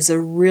is a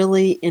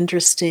really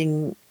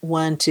interesting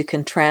one to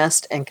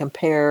contrast and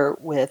compare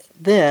with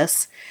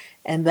this,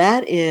 and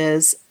that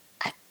is,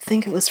 I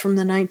think it was from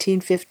the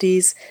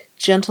 1950s,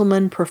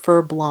 Gentlemen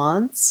Prefer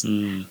Blondes,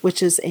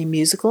 which is a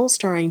musical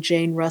starring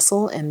Jane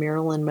Russell and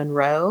Marilyn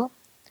Monroe.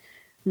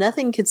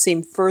 Nothing could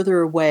seem further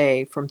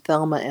away from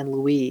Thelma and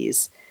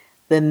Louise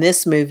than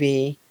this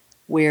movie,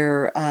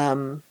 where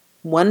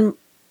one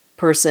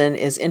person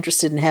is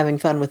interested in having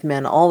fun with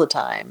men all the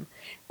time,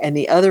 and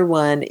the other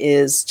one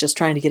is just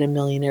trying to get a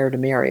millionaire to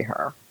marry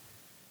her.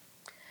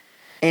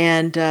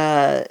 And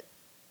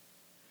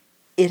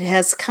it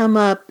has come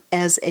up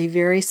as a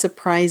very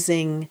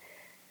surprising,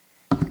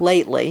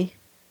 lately,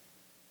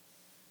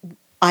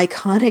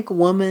 iconic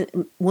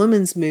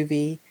woman's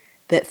movie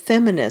that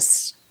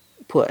feminists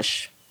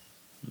push.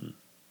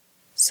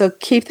 So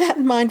keep that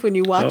in mind when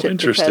you watch Oh, it,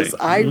 interesting. because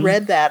I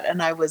read that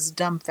and I was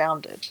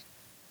dumbfounded.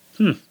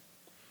 Hmm.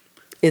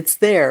 It's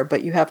there,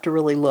 but you have to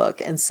really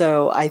look. And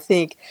so I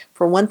think,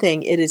 for one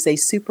thing, it is a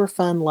super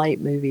fun, light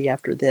movie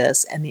after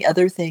this. And the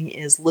other thing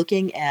is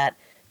looking at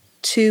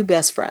two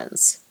best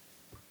friends,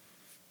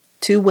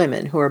 two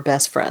women who are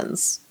best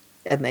friends,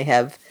 and they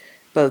have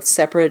both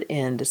separate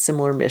and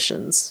similar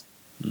missions.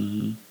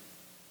 Mm-hmm.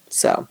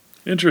 So.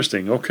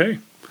 Interesting. Okay.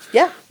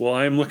 Yeah. Well,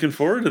 I'm looking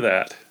forward to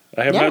that.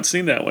 I have not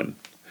seen that one.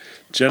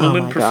 Oh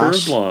Gentlemen my Prefer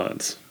gosh.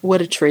 Blondes.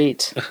 What a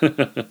treat.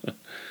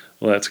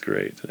 Well, that's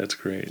great. That's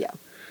great. Yeah.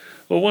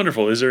 Well,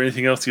 wonderful. Is there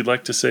anything else you'd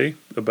like to say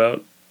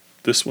about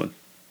this one?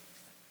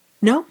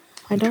 No,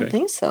 I don't Okay.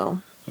 think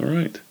so. All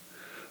right.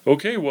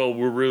 Okay, well,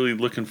 we're really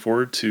looking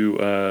forward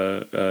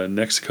to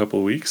next couple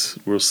of weeks.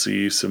 We'll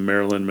see some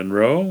Marilyn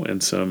Monroe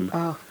and some,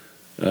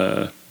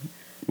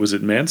 was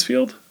it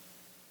Mansfield?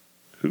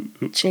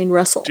 Jane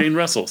Russell. Jane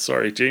Russell.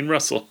 Sorry, Jane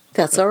Russell.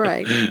 That's all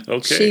right.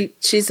 Okay.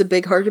 She's a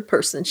big-hearted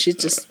person.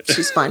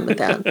 She's fine with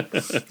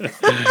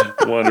that.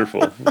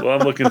 Wonderful. Well,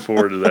 I'm looking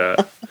forward to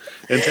that.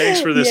 And thanks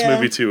for this Yeah.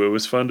 movie, too. It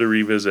was fun to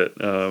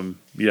revisit. I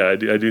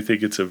do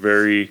think it's a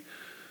very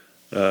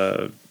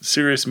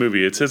serious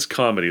movie. It says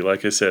comedy,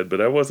 like I said, but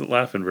I wasn't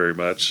laughing very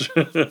much.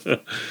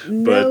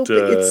 No, but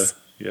it's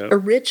yeah, a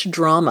rich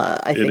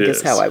drama, I think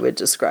is how I would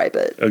describe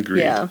it.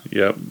 agreed. Yeah.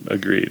 Yep,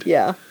 agreed.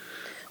 Yeah.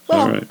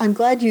 Well, All right. I'm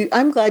glad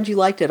you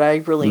liked it. I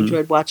really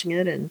enjoyed watching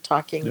it and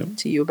talking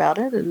to you about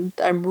it, and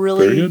I'm Very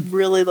really good.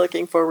 really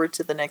looking forward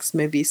to the next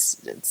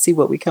movies and see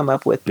what we come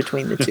up with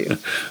between the two.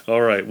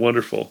 All right,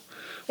 wonderful.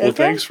 Well, Okay.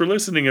 thanks for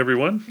listening,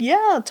 everyone.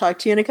 Yeah, talk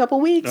to you in a couple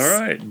weeks. All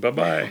right,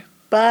 bye-bye.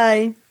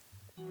 Bye.